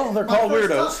mean, Well, they're my called first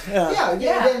weirdos. Tough, Yeah.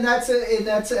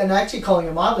 yeah, and actually calling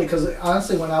them oddly, because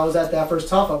honestly, when I was at that first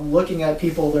tough, I'm looking at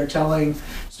people. They're telling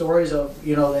stories of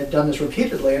they've done this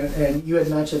repeatedly, and you had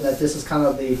mentioned that this is kind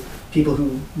of the people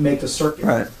who make the circuit.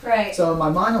 Right. Right. So in my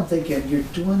mind, I'm thinking you're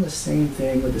doing the same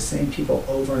thing with the same people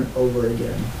over and over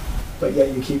again, but yet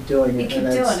you keep doing it. You keep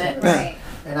and doing it's- it, right?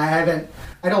 And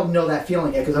I don't know that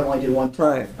feeling yet because I've only did one time.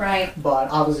 Right. Right. But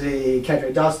obviously,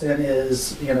 Kendrick Dustin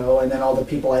is, and then all the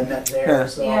people I met there. Yeah.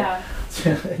 So Yeah.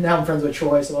 now I'm friends with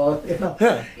Troy, so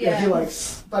Yeah. he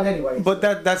likes. But anyway. But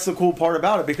that's the cool part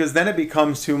about it, because then it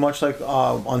becomes too much like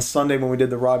on Sunday when we did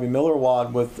the Robbie Miller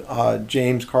WOD with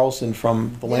James Carlson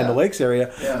from the Land Yeah. O'Lakes area.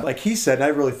 Yeah. Like he said, and I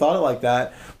really thought it like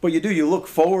that. But you look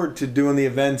forward to doing the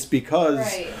events because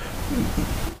Right.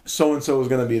 so and so is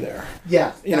going to be there.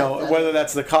 Yeah. Whether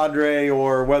that's the cadre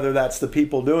or whether that's the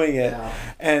people doing it, Yeah.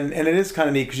 and it is kind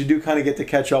of neat because you do kind of get to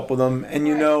catch up with them, and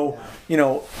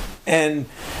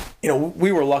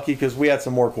we were lucky because we had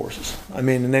some more courses. I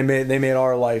mean, and they made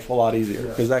our life a lot easier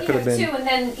because that could have been. Too, and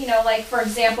then like for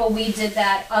example, we did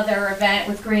that other event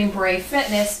with Green Beret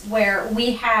Fitness where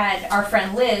we had our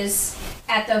friend Liz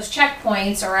at those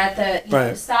checkpoints or at the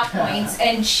Right. stop points,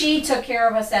 and she took care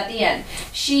of us at the end.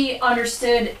 She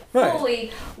understood Right.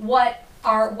 fully what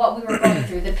we were going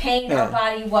through, the pain in our Yeah.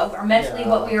 body, mentally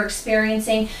what we were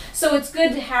experiencing. So it's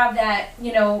good to have that.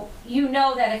 You know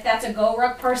that if that's a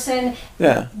GoRuck person,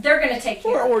 Yeah. they're going to take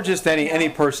care of Or it, just any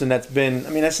person that's been. I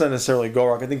mean, that's not necessarily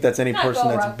GoRuck. I think that's any Not person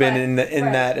that's GoRuck, been but- in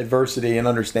right. that adversity and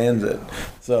understands it.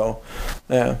 So,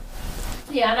 yeah.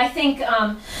 Yeah, and I think,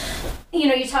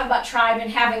 you talk about tribe and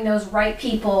having those right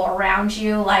people around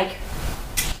you. Like,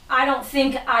 I don't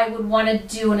think I would want to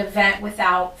do an event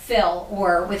without Phil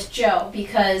or with Joe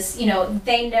because, they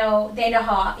know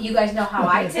how, you guys know how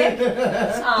I tick.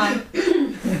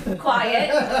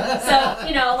 Quiet. So,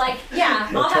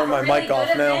 I'll turn have my a really mic off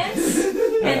good now.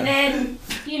 event. And then,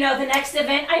 the next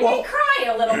event, I may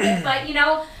cry a little bit, but,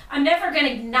 I'm never going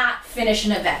to not finish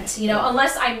an event,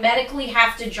 unless I medically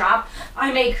have to drop.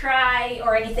 I may cry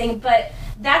or anything, but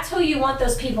that's who you want,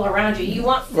 those people around you. You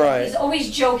want, Right. he's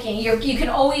always joking. You can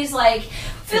always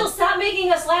Phil, stop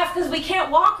making us laugh because we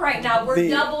can't walk right now. We're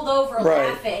doubled over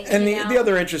laughing. And the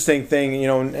other interesting thing,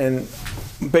 and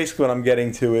basically what I'm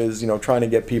getting to is, trying to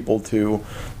get people to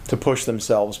push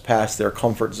themselves past their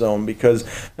comfort zone, because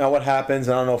now what happens,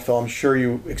 and I don't know, Phil,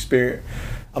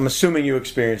 I'm assuming you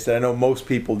experienced it. I know most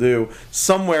people do.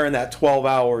 Somewhere in that 12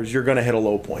 hours, you're going to hit a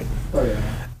low point. Oh yeah.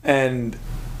 And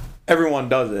everyone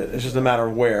does it. It's just a matter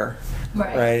of where.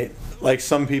 Right? Like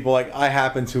some people, I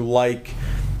happen to like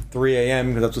 3 a.m.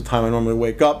 because that's the time I normally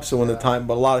wake up. So but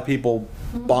a lot of people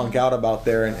bonk out about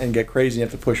there and get crazy. You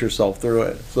have to push yourself through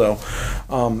it. So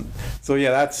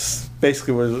yeah, that's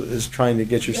basically what is trying to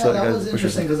get yourself. Yeah, that was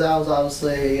interesting because that was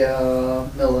obviously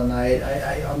middle of the night.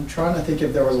 I'm trying to think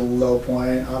if there was a low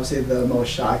point. Obviously, the most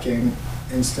shocking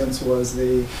instance was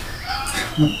the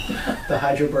the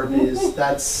hydro burpees.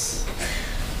 That's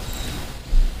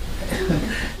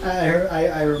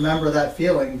I remember that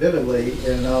feeling vividly,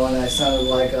 and I sounded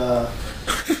like a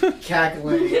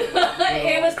cackling. It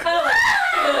was kind of like.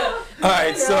 All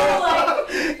right, so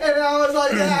And I was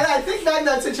like, I think back in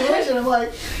that situation, I'm like,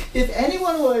 if that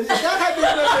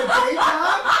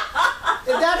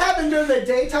happened during the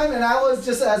daytime and I was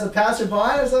just as a passerby,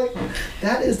 I was like,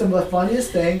 that is the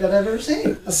funniest thing that I've ever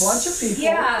seen. A bunch of people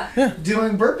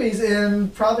doing burpees in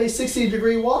probably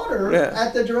 60-degree water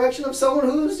at the direction of someone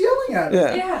who's yelling at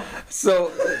them. Yeah. So,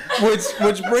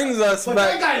 which brings us But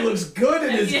back. that guy looks good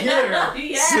in his gear.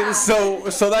 Yeah. So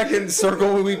that can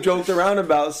circle what we've joked around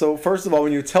about. So first of all,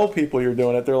 when you tell people you're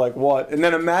doing it, they're like, what? And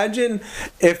then imagine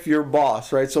if your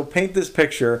boss, right? So paint this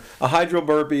picture. A hydro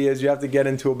burpee is you have to get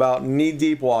into about knee knee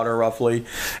deep water roughly,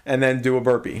 and then do a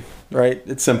burpee. Right?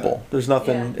 It's simple. There's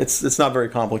nothing. Yeah. It's not very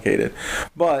complicated,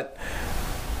 but.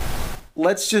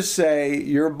 Let's just say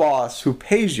your boss who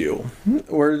pays you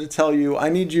were to tell you, I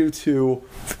need you to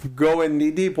go in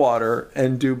knee deep water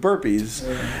and do burpees.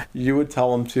 Yeah. You would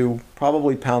tell him to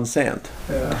probably pound sand.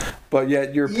 Yeah. But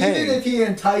yet you're paying. Even if he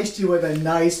enticed you with a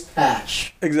nice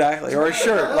patch. Exactly. Or a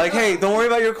shirt. Like, hey, don't worry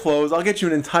about your clothes. I'll get you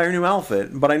an entire new outfit.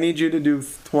 But I need you to do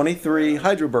 23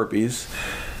 hydro burpees.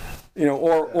 You know,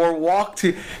 or walk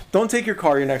to. Don't take your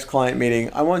car to your next client meeting.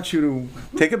 I want you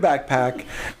to take a backpack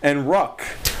and ruck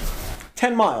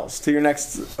 10 miles to your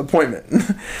next appointment.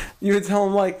 You would tell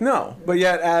them like no, but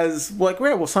yet as like,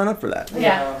 yeah, we'll sign up for that.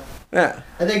 Yeah. Yeah.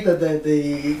 I think that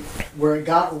the where it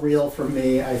got real for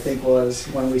me, I think, was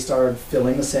when we started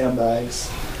filling the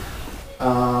sandbags,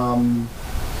 and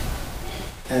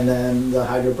then the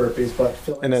hydro burpees. But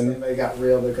filling the sandbag got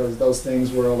real because those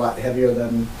things were a lot heavier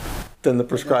than the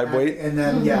prescribed weight. And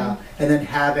then and then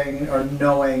having or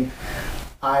knowing,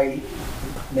 I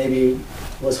maybe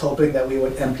was hoping that we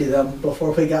would empty them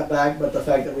before we got back, but the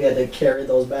fact that we had to carry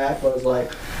those back was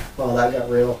like, well, that got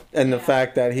real. And the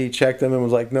fact that he checked them and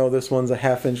was like, no, this one's a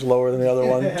half-inch lower than the other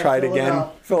one. Try it again.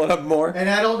 Fill it up more. And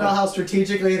I don't know how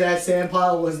strategically that sand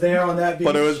pile was there on that beach.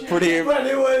 But it was pretty... But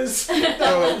it was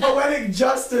poetic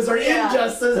justice or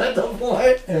injustice at the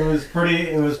point. It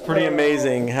was pretty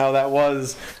amazing how that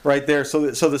was right there. So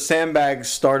the sandbags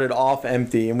started off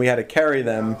empty, and we had to carry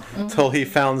them till he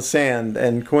found sand.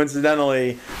 And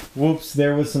coincidentally, whoops,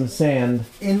 there was some sand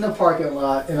in the parking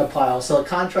lot in a pile. So a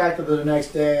contractor the next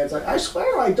day, it's like, I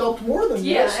swear I dumped more than this.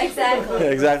 Yeah, exactly.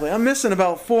 Yeah, exactly. I'm missing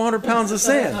about 400 pounds of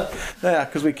sand. Yeah,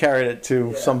 because we carried it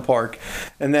to some park.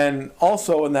 And then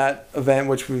also in that event,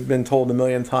 which we've been told a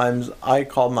million times, I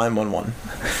called 911.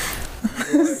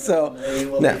 So he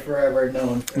will be forever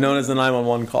known as the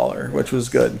 911 caller, which was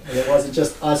good. And it wasn't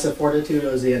just us at Fortitude,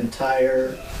 it was the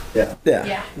entire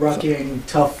rucking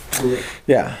tough group.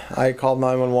 Yeah, I called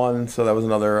 911, so that was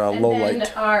another low light.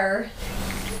 And our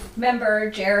member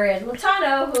Jared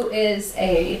Latano, who is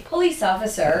a police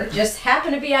officer, just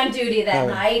happened to be on duty that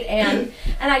night, and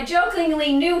I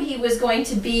jokingly knew he was going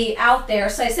to be out there,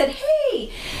 so I said,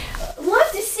 hey,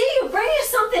 love to see you, bring us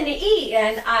something to eat.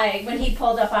 And when he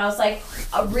pulled up, I was like,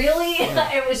 really?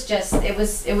 It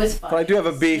was fun. But I do have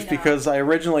a beef because I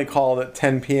originally called at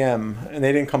 10 p.m. and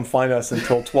they didn't come find us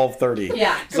until 12:30.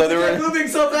 Yeah. So they were moving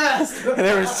so fast. And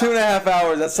there was 2.5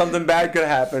 hours that something bad could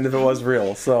happen if it was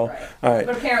real. So, all right.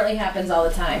 But apparently happens all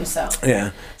the time, so.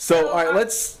 Yeah. So all right,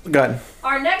 let's go ahead.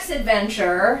 Our next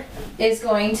adventure is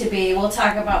going to be, we'll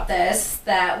talk about this,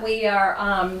 that we're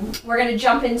going to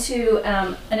jump into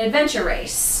an adventure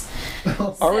race.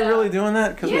 Are we really doing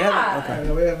that? Because we haven't. Okay.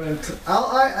 No, we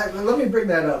haven't. Let me bring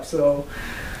that up. So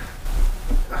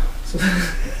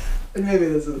maybe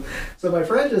this is. So my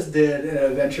friend just did an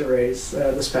adventure race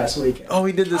this past weekend. Oh,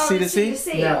 he did the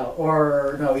C2C?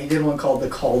 No, he did one called the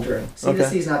Cauldron.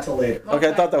 C2C's not till later. Okay,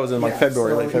 I thought that was in like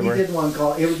February, late February. He did one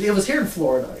called. It was here in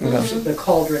Florida. The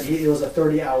Cauldron. It was a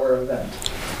 30-hour event.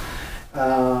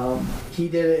 He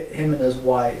did it. Him and his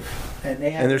wife, and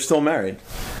they're still married.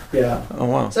 Yeah. Oh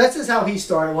wow. So that's just how he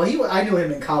started. Well, I knew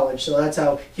him in college, so that's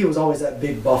how he was always that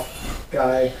big buff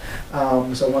guy.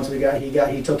 So once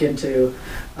he took into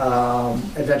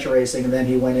adventure racing, and then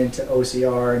he went into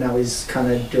OCR, and now he's kind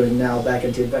of doing back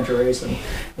into adventure racing.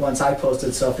 Once I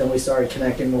posted stuff, then we started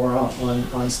connecting more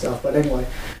on stuff. But anyway,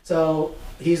 so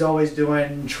he's always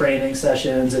doing training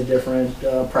sessions and different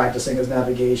practicing his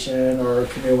navigation or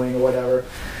canoeing or whatever.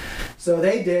 So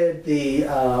they did a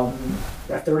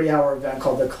 30-hour event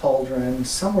called the Cauldron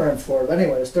somewhere in Florida. But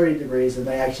anyway, it was 30 degrees, and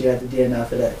they actually had to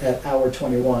DNF it at hour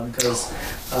 21 because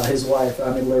his wife,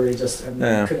 literally just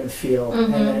couldn't feel.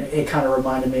 And it kind of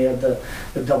reminded me of the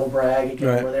double brag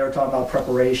again, where they were talking about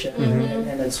preparation.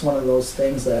 And it's one of those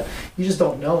things that you just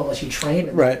don't know unless you train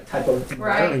in that type of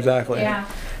environment. Exactly. Yeah.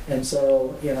 And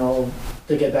so,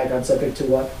 to get back on subject to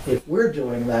what if we're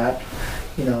doing that,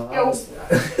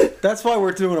 That's why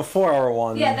we're doing a 4-hour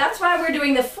one. Yeah, that's why we're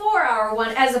doing the 4-hour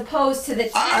one as opposed to the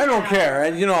 10-hour. I don't care.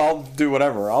 And I'll do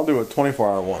whatever. I'll do a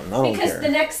 24-hour one. I don't care. Because the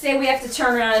next day we have to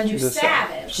turn around and do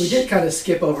Savage. We did kind of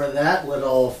skip over that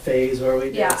little phase where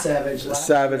we did Savage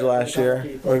last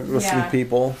year. With some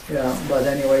people. Yeah, but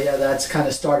anyway, that's kind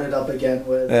of started up again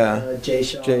with Jay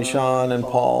Sean and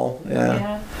Paul.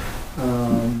 Yeah.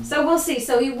 So we'll see.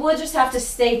 So you will just have to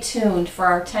stay tuned for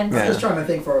our 10. I'm just trying to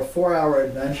think for a 4-hour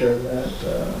adventure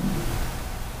that.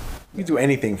 You do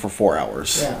anything for 4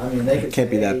 hours. Yeah, I mean, they could Can't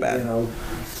be that say, bad. You know,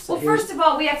 Well, first of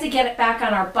all, we have to get it back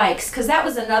on our bikes because that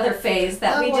was another phase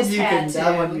that we just had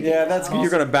to. Yeah, that's good. You're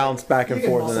going to bounce back and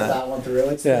forth in that that. one through.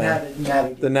 It's Yeah.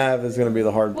 the The nav is going to be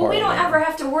the hard Well, part. we don't ever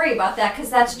have to worry about that because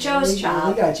that's Joe's We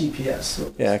job. got GPS.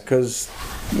 So. Yeah, because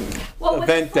Well, with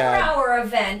a Event Dad 4-hour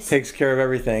event, takes care of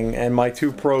everything, and my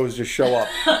 2 pros just show up.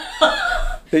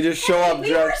 They just show up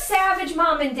we were dressed. savage,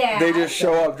 Mom and Dad. They just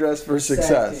show up dressed for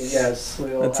success. Exactly, yes,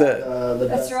 we all That's have, it. The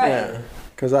That's best. right. Yeah,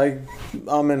 because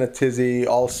I'm in a tizzy,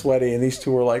 all sweaty, and these 2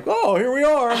 were like, "Oh, here we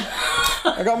are!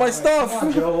 I got my stuff." Come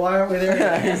on, Joe, why aren't we there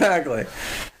Yeah, yet? exactly.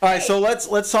 All right, so let's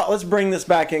talk. Let's bring this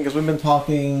back in because we've been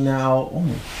talking now. Oh,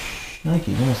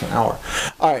 Nike, almost an hour.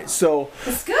 All right, so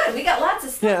It's good. We got lots of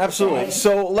stuff. yeah, to absolutely. say.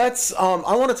 So let's.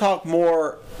 I want to talk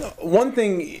more. One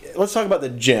thing. Let's talk about the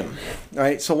gym. All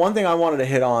right. So one thing I wanted to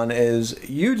hit on is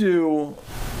you do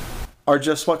our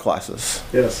Just Sweat classes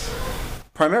Yes.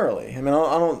 primarily. I mean,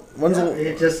 I don't. When's Yeah, the,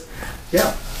 it just,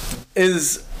 yeah.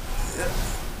 is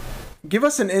give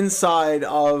us an inside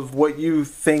of what you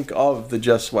think of the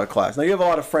Just Sweat class. Now you have a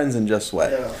lot of friends in Just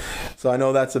Sweat, Yeah. so I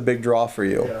know that's a big draw for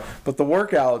you. Yeah. But the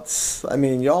workouts, I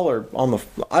mean, y'all are on the.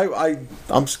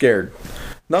 I'm scared.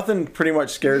 Nothing pretty much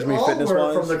scares me all fitness were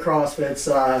wise. from the CrossFit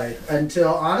side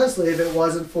until, honestly, if it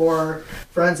wasn't for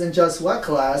friends in Just Sweat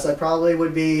class, I probably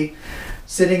would be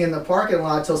sitting in the parking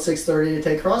lot till 6:30 to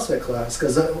take CrossFit class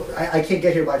because I can't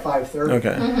get here by 5:30.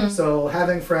 Okay. So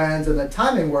having friends and the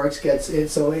timing works gets it,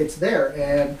 so it's there.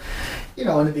 And you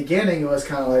know, in the beginning it was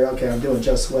kind of like, okay, I'm doing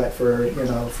Just Sweat for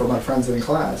for my friends in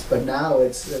class, but now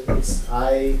it's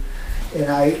I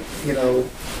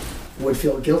would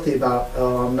feel guilty about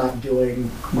I'm not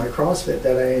doing my CrossFit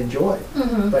that I enjoy.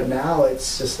 But now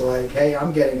it's just like, hey,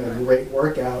 I'm getting a great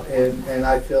workout and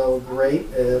I feel great.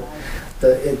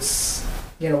 It's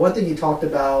one thing you talked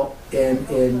about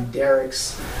in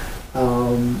Derek's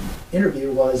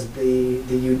interview was the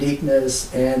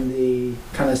uniqueness and the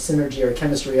kind of synergy or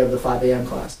chemistry of the 5 a.m.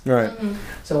 class. Right.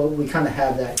 So we kind of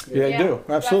have that Yeah, here. you do.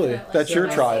 Absolutely. definitely. That's your I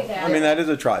see tribe. that. I mean, that is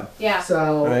a tribe. Yeah.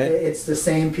 So Right. it's the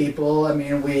same people. I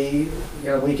mean, we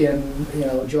can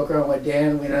joke around with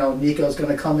Dan. We know Nico's going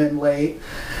to come in late.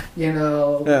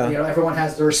 Yeah. Everyone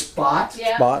has their spot.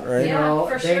 Yeah. Spot, right? Yeah.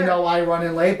 for They sure. know I run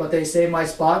in late, but they save my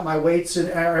spot, my weights, and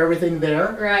everything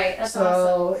there. Right. That's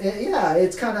awesome. So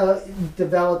it's kind of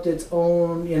developed its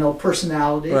own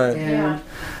personality. Right. And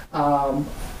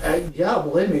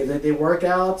believe me, the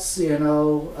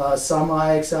workouts, some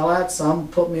I excel at, some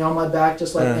put me on my back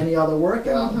just like Yeah. any other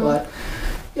workout. But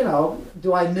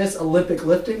do I miss Olympic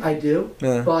lifting? I do.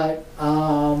 Yeah. But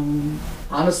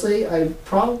honestly, I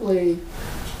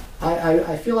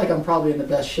feel like I'm probably in the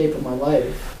best shape of my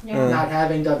life, Yeah. not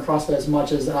having done CrossFit as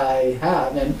much as I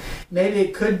have. And maybe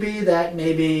it could be that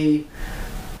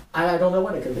I don't know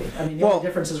what it could be. I mean, the only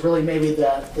difference is really maybe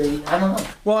I don't know.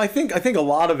 Well, I think a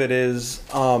lot of it is,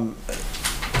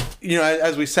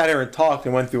 as we sat here and talked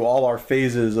and went through all our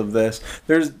phases of this,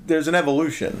 there's an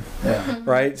evolution, Yeah.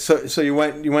 right? So you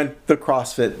went the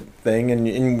CrossFit thing, and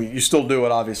you still do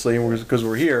it obviously because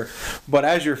we're here. But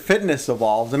as your fitness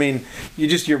evolves, I mean,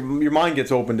 your mind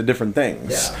gets open to different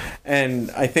things, Yeah. and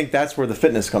I think that's where the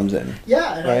fitness comes in.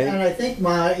 Yeah, and, Right. I think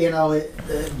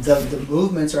the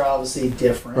movements are obviously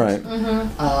different. Right.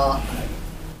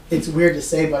 It's weird to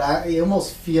say, but I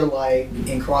almost feel like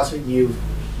in CrossFit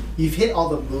you've hit all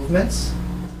the movements,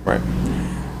 Right.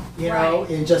 Right.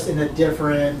 in a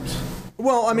different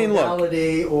Well, I mean, look.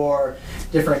 modality or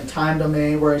different time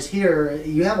domain. Whereas here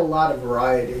you have a lot of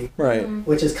variety, Right.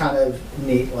 which is kind of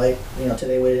neat. Like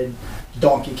today we did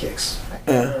donkey kicks.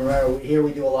 Yeah. Remember, here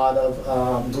we do a lot of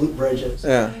glute bridges.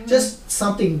 Yeah. Just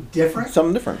something different.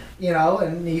 Something different.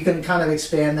 And you can kind of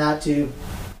expand that to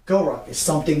go rock is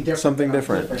something different. Something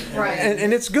different. Right.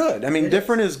 And it's good. I mean,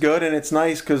 different is good, and it's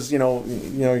nice because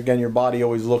again, your body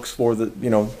always looks for the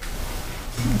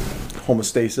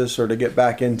homeostasis or to get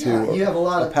back into You have a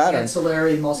lot of pattern.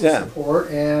 ancillary muscle Yeah. support,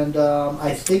 and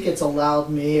I think it's allowed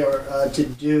me to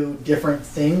do different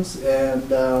things and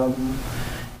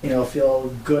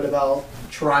feel good about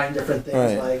trying different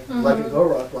things Right. like a go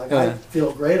rock. Like I Yeah.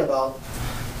 feel great about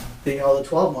the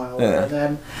 12 miler. Yeah. And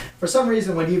then for some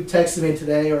reason when you texted me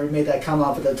today or you made that comment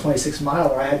up at the 26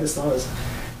 miler, I had this thought,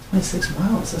 26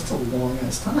 miles, that's a long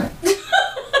ass time.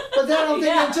 But then I'm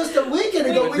thinking just a weekend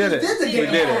ago we did just it. did the We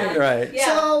game. did it. Right. Yeah.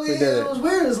 So We did it. it was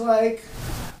weird. It's like,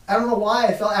 I don't know why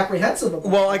I felt apprehensive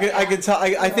about Well, it. I can tell.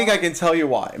 I think I can tell you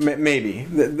why. Maybe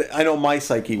I know my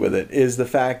psyche with it is the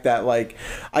fact that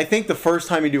I think the first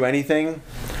time you do anything,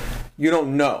 you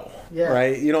don't know,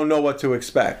 right? You don't know what to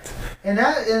expect. And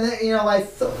that, and then, you know,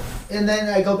 and then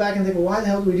I go back and think, well, why the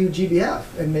hell do we do GBF?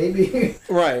 And maybe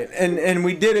Right, and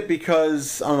we did it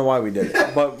because I don't know why we did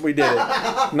it, but we did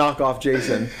it. Knock off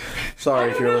Jason.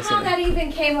 Sorry if you're listening. I don't know how that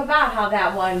even came about. How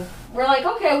that one. We're like,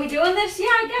 okay, are we doing this? Yeah,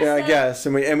 I guess. Yeah, I guess,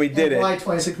 and we did it. Why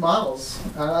 26 models?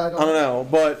 I don't know,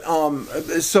 but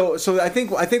so I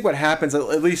think what happens,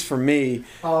 at least for me.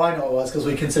 Oh, I know it was because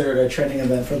we considered a training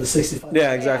event for the 65.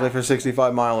 Yeah, exactly, for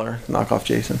 65 miler. Knock off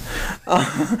Jason.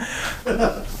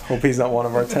 Hope he's not one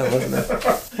of our 10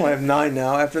 listeners. Well, I have 9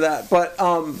 now after that, but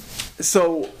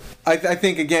so I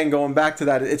think again going back to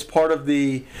that, it's part of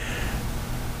the.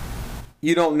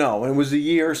 You don't know. It was a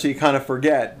year, so you kind of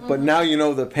forget. But now you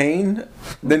know the pain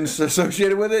then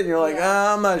associated with it, and you're like,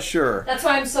 I'm not sure. That's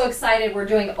why I'm so excited we're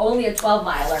doing only a 12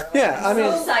 miler. Yeah, I'm I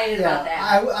mean, so excited about that.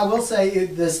 I will say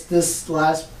this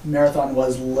last marathon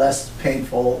was less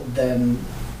painful than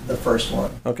the first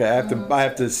one. Okay, I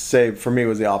have to say for me it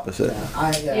was the opposite.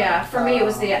 Yeah, for me it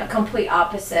was the complete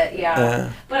opposite.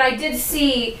 Yeah. But I did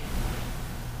see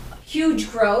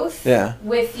huge growth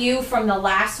with you from the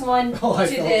last one to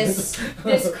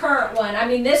this current one. I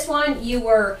mean, this one you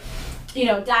were,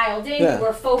 dialed in, you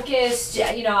were focused.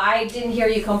 I didn't hear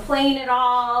you complain at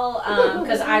all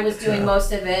because I was doing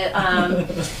most of it.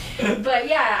 But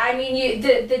yeah, I mean,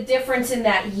 the difference in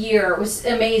that year was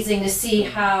amazing to see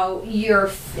how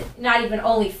your not even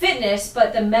only fitness,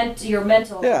 but your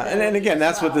mental. Yeah, and again,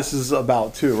 that's what this is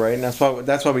about too, right? And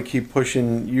that's why we keep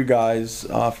pushing you guys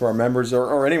for our members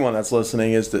or anyone that's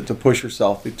listening is to push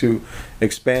yourself to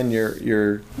expand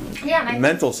your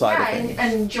mental side of things.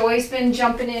 And Joy's been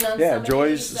jumping in on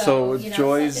Joy's it's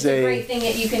a great thing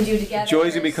that you can do together.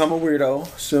 Joy's gonna become a weirdo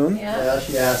soon. Yeah,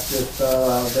 she asked if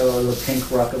there was a pink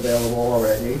ruck available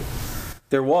already.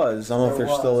 There was. I don't know if there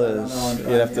still is.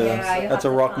 You'd have to. That's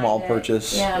a Ruck Mall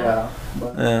purchase. Yeah,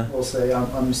 but we'll see.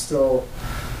 I'm still.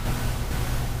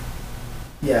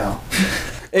 Yeah.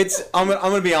 I'm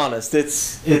gonna be honest.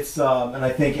 It's and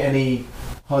I think any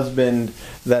husband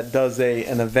that does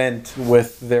an event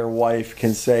with their wife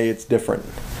can say it's different.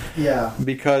 Yeah.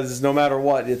 Because no matter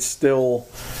what, it's still.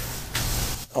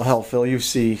 Oh hell, Phil, you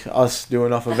see us do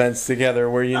enough events together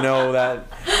where you know that.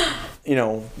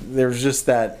 There's just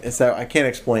that. It's that I can't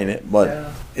explain it,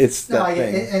 but it's that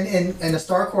thing. And the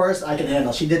Star Course I can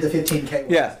handle. She did the 15K.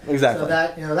 Yeah, exactly. So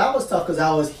that that was tough because that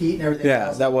was heat and everything. Yeah,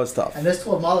 else. that was tough. And this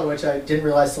 12 miler, which I didn't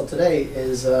realize till today,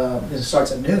 it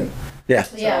starts at noon. Yeah.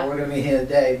 So we're gonna be here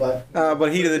today, but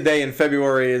heat of the day in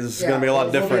February is gonna be a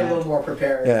lot different. We'll be a little more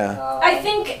prepared. Yeah. I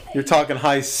think you're talking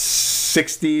high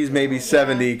 60s, maybe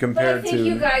 70 compared to 110. But I think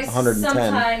you guys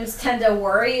sometimes tend to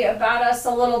worry about us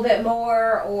a little bit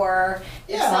more, or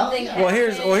something. Well,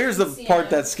 here's the part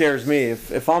that scares me.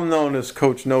 If I'm known as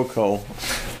Coach No-Co,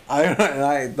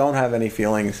 I don't have any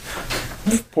feelings.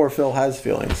 Poor Phil has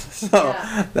feelings, so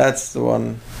that's the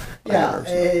one. Yeah,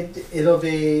 it'll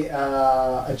be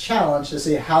a challenge to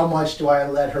see how much do I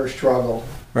let her struggle.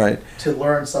 Right. To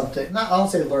learn something. I don't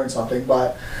say learn something,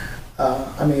 but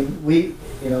I mean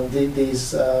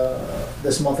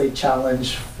this monthly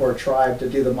challenge for Tribe to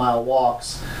do the mile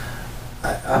walks.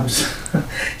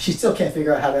 She still can't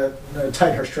figure out how to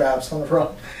tighten her straps on the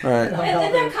run. Right.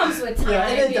 And that comes with time. Yeah,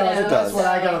 and it does. That's what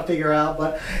I gotta figure out.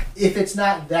 But if it's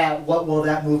not that, what will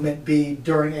that movement be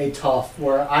during a tough?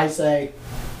 Where I say.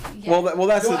 Yeah. Well,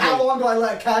 that's the thing. How long do I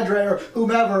let Cadre or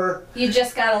whomever? You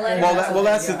just gotta let it. Well,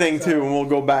 that's the thing too, and we'll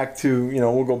go back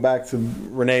to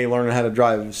Renee learning how to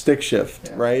drive a stick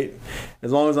shift, right?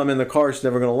 As long as I'm in the car, she's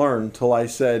never gonna learn until I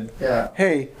said,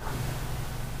 "Hey,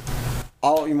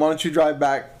 why don't you drive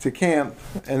back to camp?"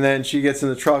 And then she gets in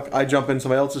the truck. I jump in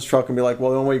somebody else's truck and be like, "Well,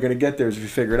 the only way you're gonna get there is if you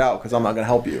figure it out, because I'm not gonna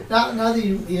help you." Now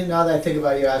that I think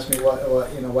about it, you asked me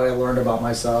what I learned about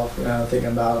myself.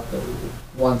 Thinking about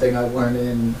one thing I've learned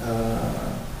in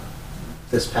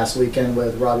this past weekend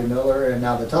with Robbie Miller and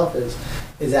now the Tough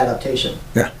is adaptation.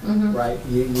 Yeah. Mm-hmm. Right.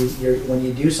 You're when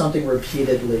you do something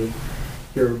repeatedly,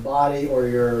 your body or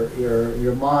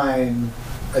your mind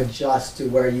adjusts to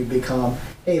where you become.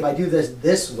 Hey, if I do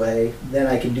this way, then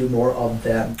I can do more of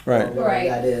them. Right. Or whatever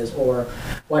that is, or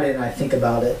why didn't I think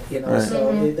about it? Right.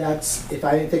 So that's if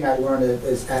anything I learned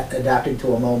is adapting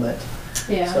to a moment.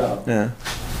 Yeah. So. Yeah.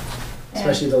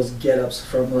 Especially those get-ups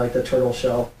from like the turtle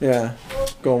shell. Yeah.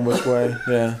 Going which way?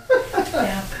 Yeah.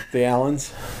 Yeah. The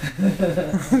Allens.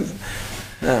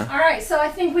 Yeah. All right, so I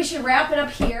think we should wrap it up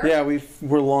here. Yeah,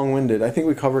 we're long-winded. I think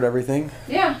we covered everything.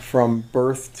 Yeah. From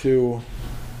birth to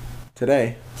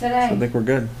today. So I think we're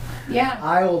good. Yeah.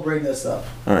 I will bring this up.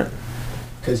 All right.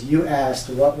 Because you asked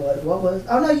what was.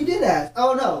 Oh no, you did ask.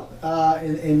 Oh no,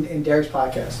 in Derek's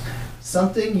podcast,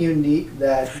 something unique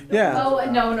that. Yeah. Oh,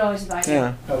 no, it's about you.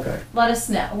 Yeah. Okay. Let us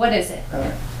know. What is it? All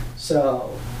right.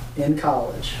 So, in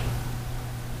college,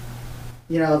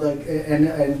 you know,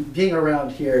 and being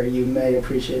around here, you may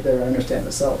appreciate that or understand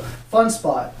this. So, Fun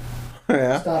Spot,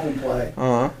 Yeah. Stop and Play. Uh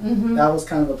huh. Mm-hmm. That was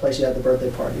kind of the place you had the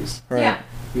birthday parties. Right. Yeah.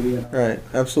 You know. Right.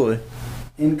 Absolutely.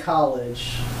 In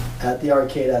college, at the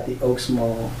arcade at the Oaks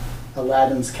Mall,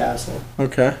 Aladdin's Castle,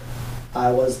 Okay.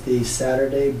 I was the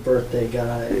Saturday birthday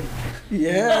guy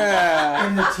Yeah.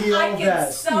 in the teal I can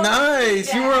vest. so Nice.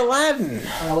 see You that. were Aladdin.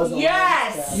 I was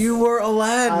Yes! Aladdin's guy. You were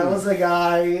Aladdin. I was a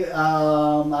guy.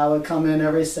 I would come in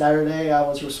every Saturday. I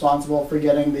was responsible for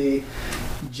getting the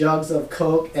jugs of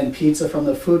Coke and pizza from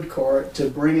the food court to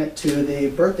bring it to the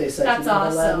birthday section That's of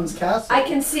awesome. Aladdin's Castle. I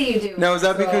can see you do. Now, is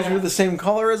that because So- you were the same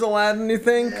color as Aladdin, you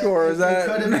think? Or is that.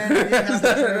 It could have been. We didn't have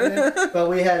that tournament, but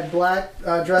we had black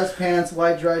dress pants,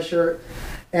 white dress shirt,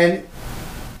 and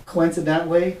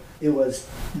coincidentally, it was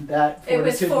that. It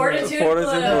was Fortitude Fortitude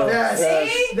Fortitude Blue. Blue.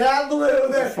 Yes. See? That blue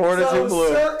there. Fortitude so Blue.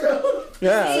 Circle,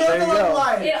 Yeah, there you circle of go.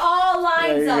 life. It all lines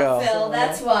There you up, go. Phil.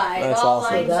 That's why. That's it all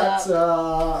awesome. lines That's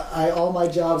up. all my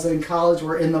jobs in college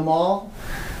were in the mall.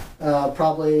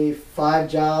 Probably 5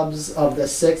 jobs of the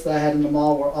 6 that I had in the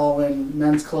mall were all in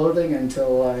men's clothing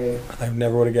until I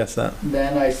never would have guessed that.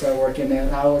 then I started working in.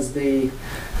 I was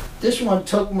this one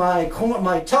took my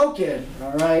token.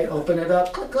 All right, open it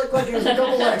up. Click, click, click. Here's a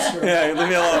couple extra. Yeah, leave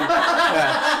me alone.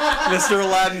 Yeah. Mr.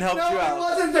 Aladdin helped No, you it out.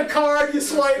 wasn't the card you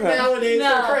swipe nowadays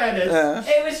No. for credit. Yeah.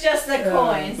 It was just the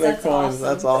coins. The That's coins, awesome.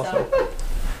 that's awesome. So,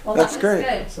 well, That's that was great.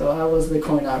 Good. So I was the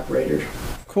coin operator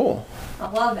Cool. I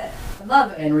love it. I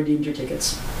love it. and redeemed your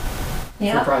tickets for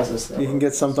Yeah. prizes. You can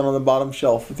get something on the bottom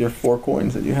shelf with your 4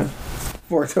 coins that you have.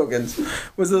 4 tokens.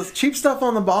 Was the cheap stuff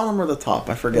on the bottom or the top?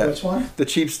 I forget. Which one? The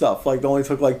cheap stuff. Like, they only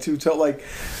took like 2 like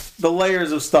the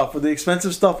layers of stuff. Were the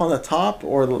expensive stuff on the top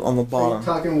or on the Are you bottom?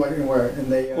 talking where in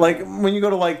the Like when you go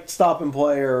to like Stop and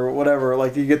Play or whatever,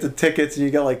 like you get the tickets and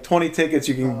you get like 20 tickets,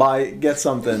 you can get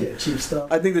something. yeah, cheap stuff.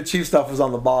 I think the cheap stuff was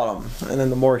on the bottom, and then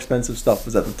the more expensive stuff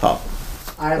was at the top.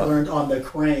 I learned on the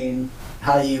crane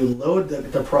how you load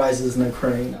the prizes in the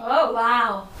crane. Oh,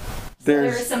 wow.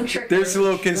 There's There's some trickery. there's a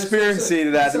little conspiracy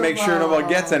to that to make sure nobody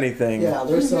gets anything. Yeah,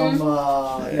 there's some.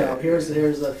 You know, here's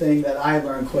the thing that I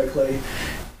learned quickly.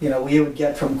 You know, we would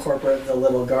get from corporate the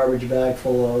little garbage bag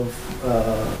full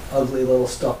of ugly little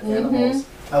stuffed animals.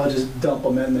 I would just dump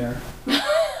them in there,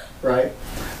 right?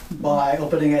 By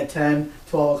opening at 10,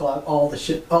 12 o'clock, all the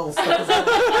stuff is gone.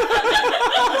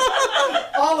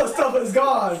 All the stuff is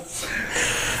gone.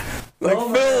 Like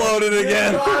Oh, Phil loaded You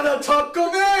again. gotta tuck them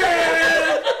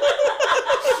in!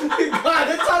 You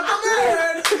gotta tuck them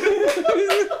in!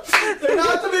 They're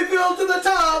not to be filled to the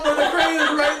top, but the crane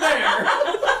is right there.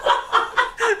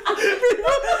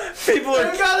 People They're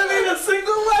are gotta be the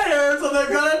single layer, so they're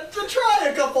gonna try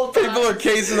a couple times. people are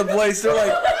casing the place. They're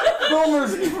like,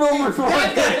 filmers.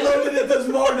 That guy loaded it this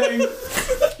morning.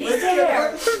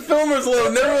 Filmers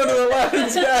loading everyone to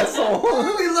Aladdin's castle. Why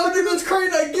are we loading this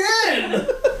crane again?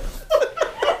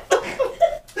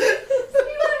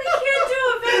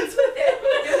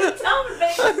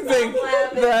 I think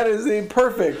that is the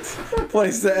perfect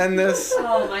place to end this.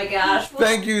 Oh my gosh. Well,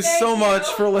 Thank you so much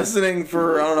for listening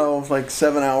for, I don't know, like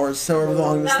 7 hours, however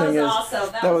long this That thing was is. awesome.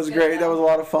 That was good, great. That though. was a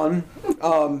lot of fun.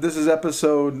 This is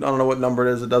episode, I don't know what number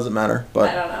it is. It doesn't matter. But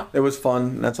I don't know. it was fun.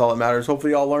 And that's all that matters.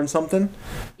 Hopefully y'all learned something.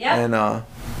 Yeah. And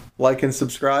like and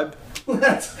subscribe.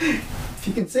 If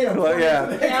you can say I'm Well,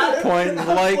 yeah. Yeah. Point,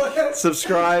 like,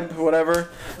 subscribe, whatever.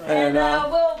 And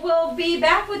we'll be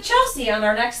back with Chelsea on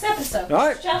our next episode. All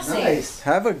right. Chelsea. Nice.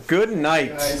 Have a good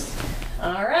night. Guys.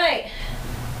 All right.